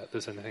case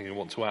there's anything you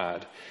want to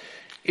add.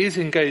 Is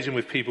engaging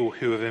with people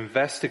who have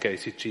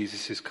investigated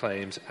Jesus'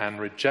 claims and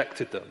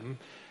rejected them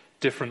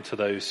different to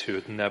those who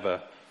had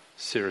never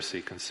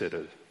seriously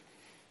considered?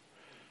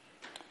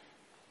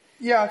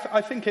 Yeah,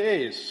 I think it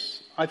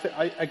is.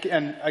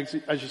 Again,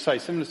 as you say,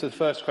 similar to the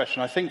first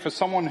question, I think for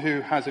someone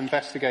who has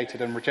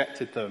investigated and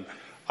rejected them,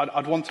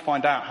 I'd want to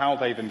find out how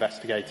they've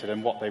investigated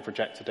and what they've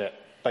rejected it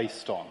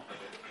based on.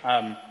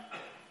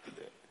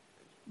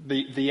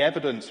 The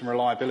evidence and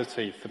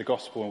reliability for the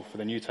gospel, for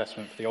the New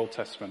Testament, for the Old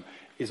Testament,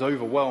 is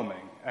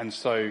overwhelming. And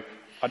so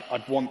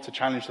I'd want to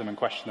challenge them and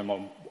question them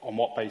on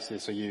what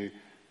basis are you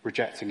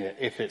rejecting it,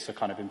 if it's a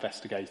kind of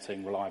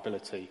investigating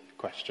reliability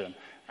question,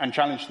 and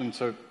challenge them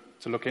to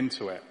look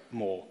into it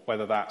more,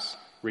 whether that's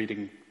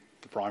reading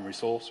the primary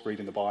source,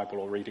 reading the Bible,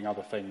 or reading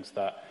other things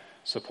that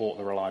support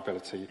the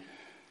reliability.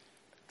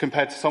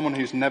 Compared to someone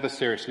who's never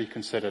seriously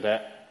considered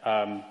it,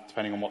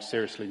 depending on what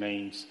seriously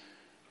means,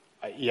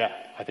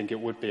 I think it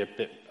would be a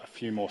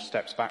few more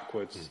steps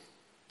backwards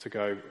to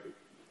go,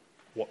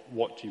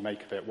 what do you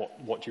make of it?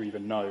 What do you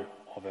even know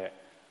of it?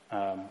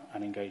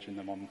 And engaging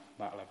them on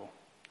that level.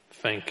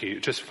 Thank you.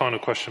 Just final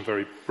question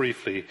very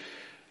briefly.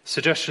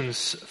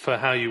 Suggestions for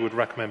how you would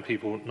recommend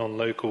people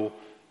non-local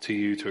to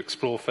you to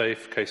explore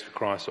faith, Case for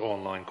Christ, or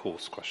online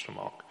course, ?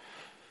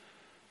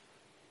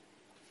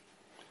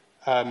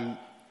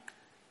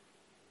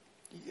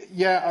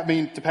 Yeah, I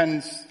mean,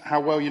 depends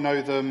how well you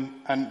know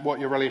them and what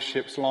your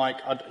relationship's like.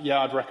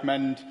 I'd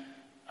recommend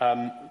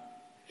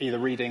either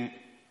reading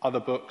other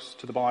books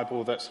to the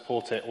Bible that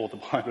support it or the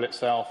Bible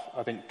itself.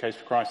 I think Case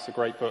for Christ is a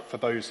great book for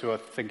those who are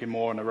thinking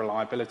more on a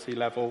reliability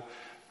level,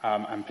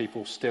 and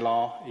people still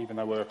are, even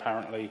though we're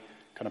apparently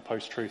kind of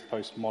post-truth,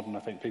 post-modern. I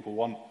think people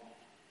want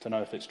to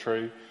know if it's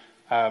true.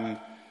 I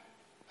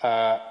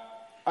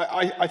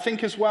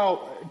think as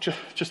well,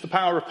 just the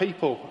power of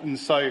people. And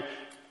so,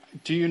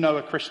 do you know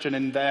a Christian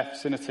in their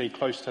vicinity,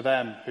 close to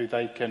them, who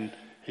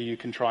you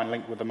can try and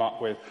link them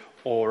up with,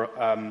 or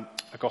a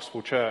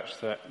gospel church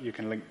that you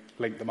can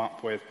link them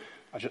up with?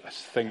 I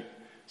just think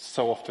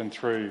so often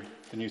through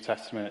the New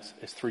Testament,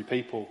 it's through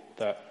people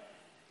that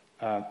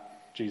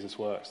Jesus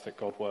works, that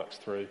God works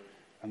through,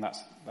 and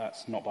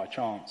that's not by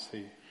chance.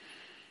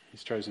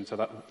 He's chosen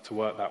to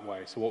work that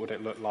way. So what would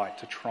it look like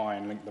to try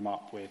and link them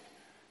up with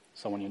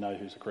someone you know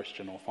who's a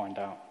Christian, or find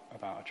out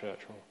about a church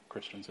or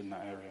Christians in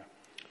that area?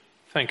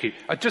 Thank you.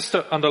 Just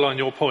to underline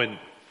your point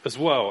as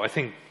well, I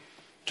think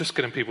just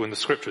getting people in the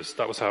scriptures,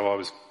 that was how I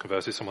was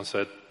converted. Someone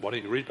said, why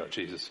don't you read about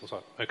Jesus? I was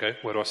like, okay,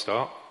 where do I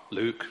start?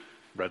 Luke,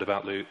 read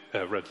about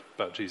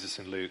Jesus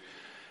in Luke.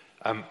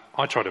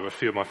 I tried it with a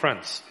few of my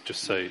friends,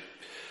 just say,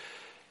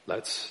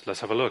 let's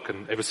have a look.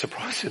 And it was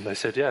surprising, they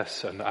said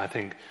yes. And I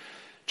think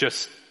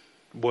just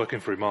working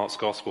through Mark's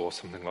gospel or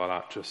something like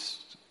that,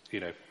 just,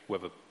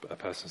 whether a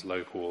person's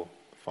local or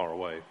far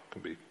away,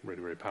 can be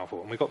really, really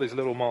powerful. And we've got these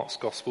little Mark's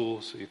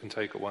gospels that you can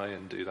take away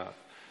and do that.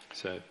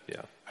 So,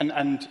 yeah.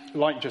 And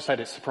like you just said,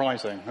 it's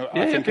surprising.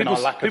 I think in our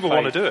lack of faith, people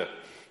want to do it.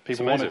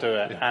 People want to do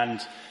it. Yeah.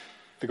 And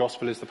the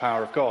gospel is the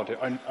power of God.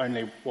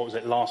 Only,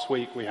 last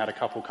week we had a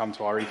couple come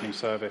to our evening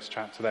service,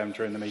 chat to them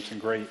during the meet and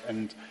greet,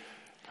 and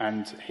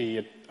he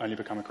had only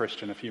become a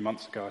Christian a few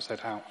months ago. I said,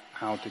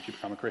 how did you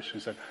become a Christian? He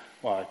said,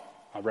 well,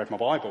 I read my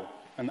Bible.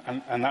 And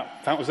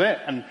that was it.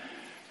 And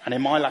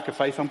in my lack of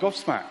faith, I'm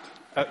gobsmacked.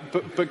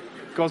 But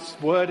God's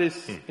word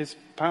is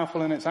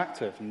powerful and it's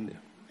active. And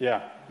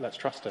let's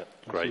trust it.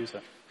 Let's use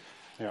it.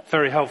 Yeah.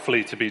 Very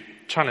helpfully to be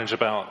challenged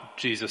about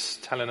Jesus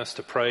telling us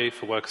to pray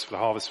for workers for the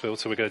harvest field,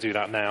 so we're going to do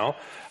that now.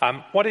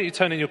 Why don't you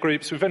turn in your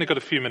groups? We've only got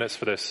a few minutes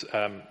for this.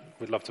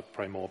 We'd love to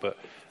pray more, but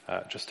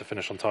just to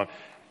finish on time.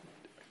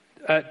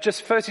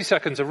 Just 30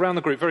 seconds around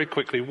the group, very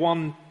quickly.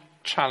 One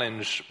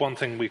challenge, one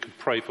thing we could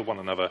pray for one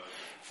another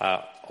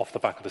off the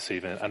back of this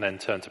evening, and then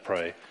turn to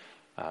pray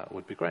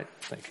would be great.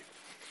 Thank you.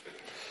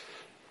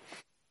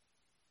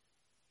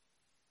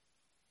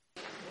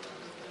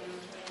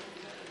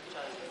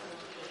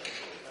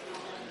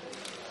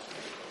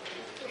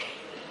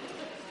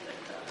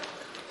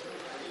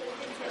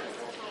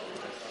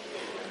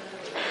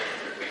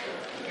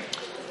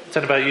 I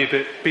don't know about you,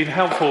 but it's been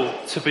helpful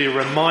to be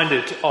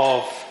reminded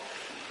of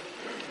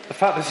the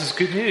fact this is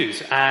good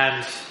news,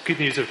 and good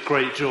news of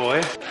great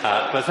joy.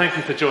 But thank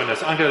you for joining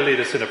us. I'm going to lead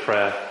us in a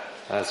prayer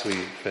as we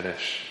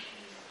finish.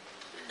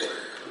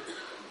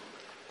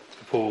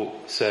 Paul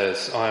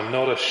says, I am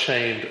not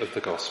ashamed of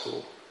the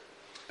gospel,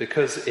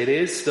 because it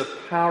is the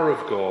power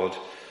of God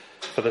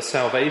for the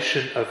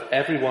salvation of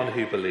everyone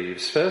who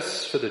believes,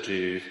 first for the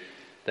Jew,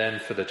 then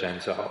for the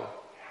Gentile.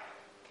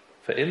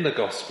 For in the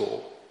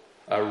gospel,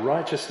 a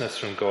righteousness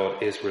from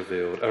God is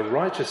revealed, a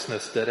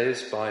righteousness that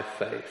is by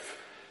faith,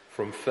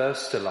 from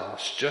first to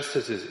last, just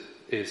as it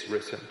is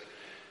written,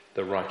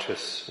 the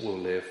righteous will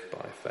live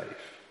by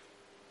faith.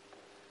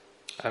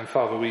 And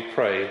Father, we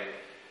pray,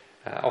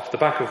 off the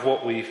back of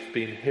what we've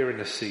been hearing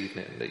this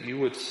evening, that you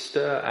would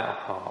stir our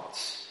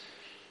hearts,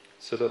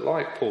 so that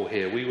like Paul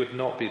here, we would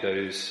not be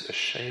those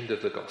ashamed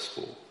of the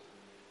gospel.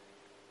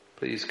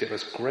 Please give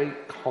us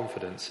great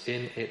confidence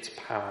in its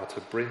power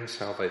to bring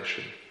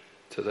salvation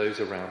to those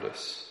around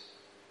us.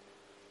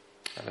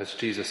 And as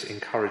Jesus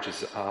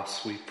encourages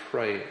us, we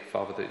pray,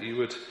 Father, that you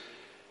would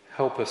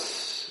help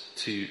us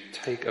to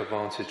take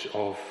advantage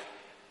of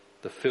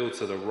the fields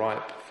that are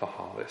ripe for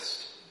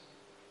harvest.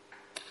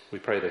 We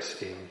pray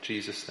this in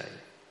Jesus' name.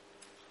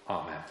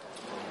 Amen.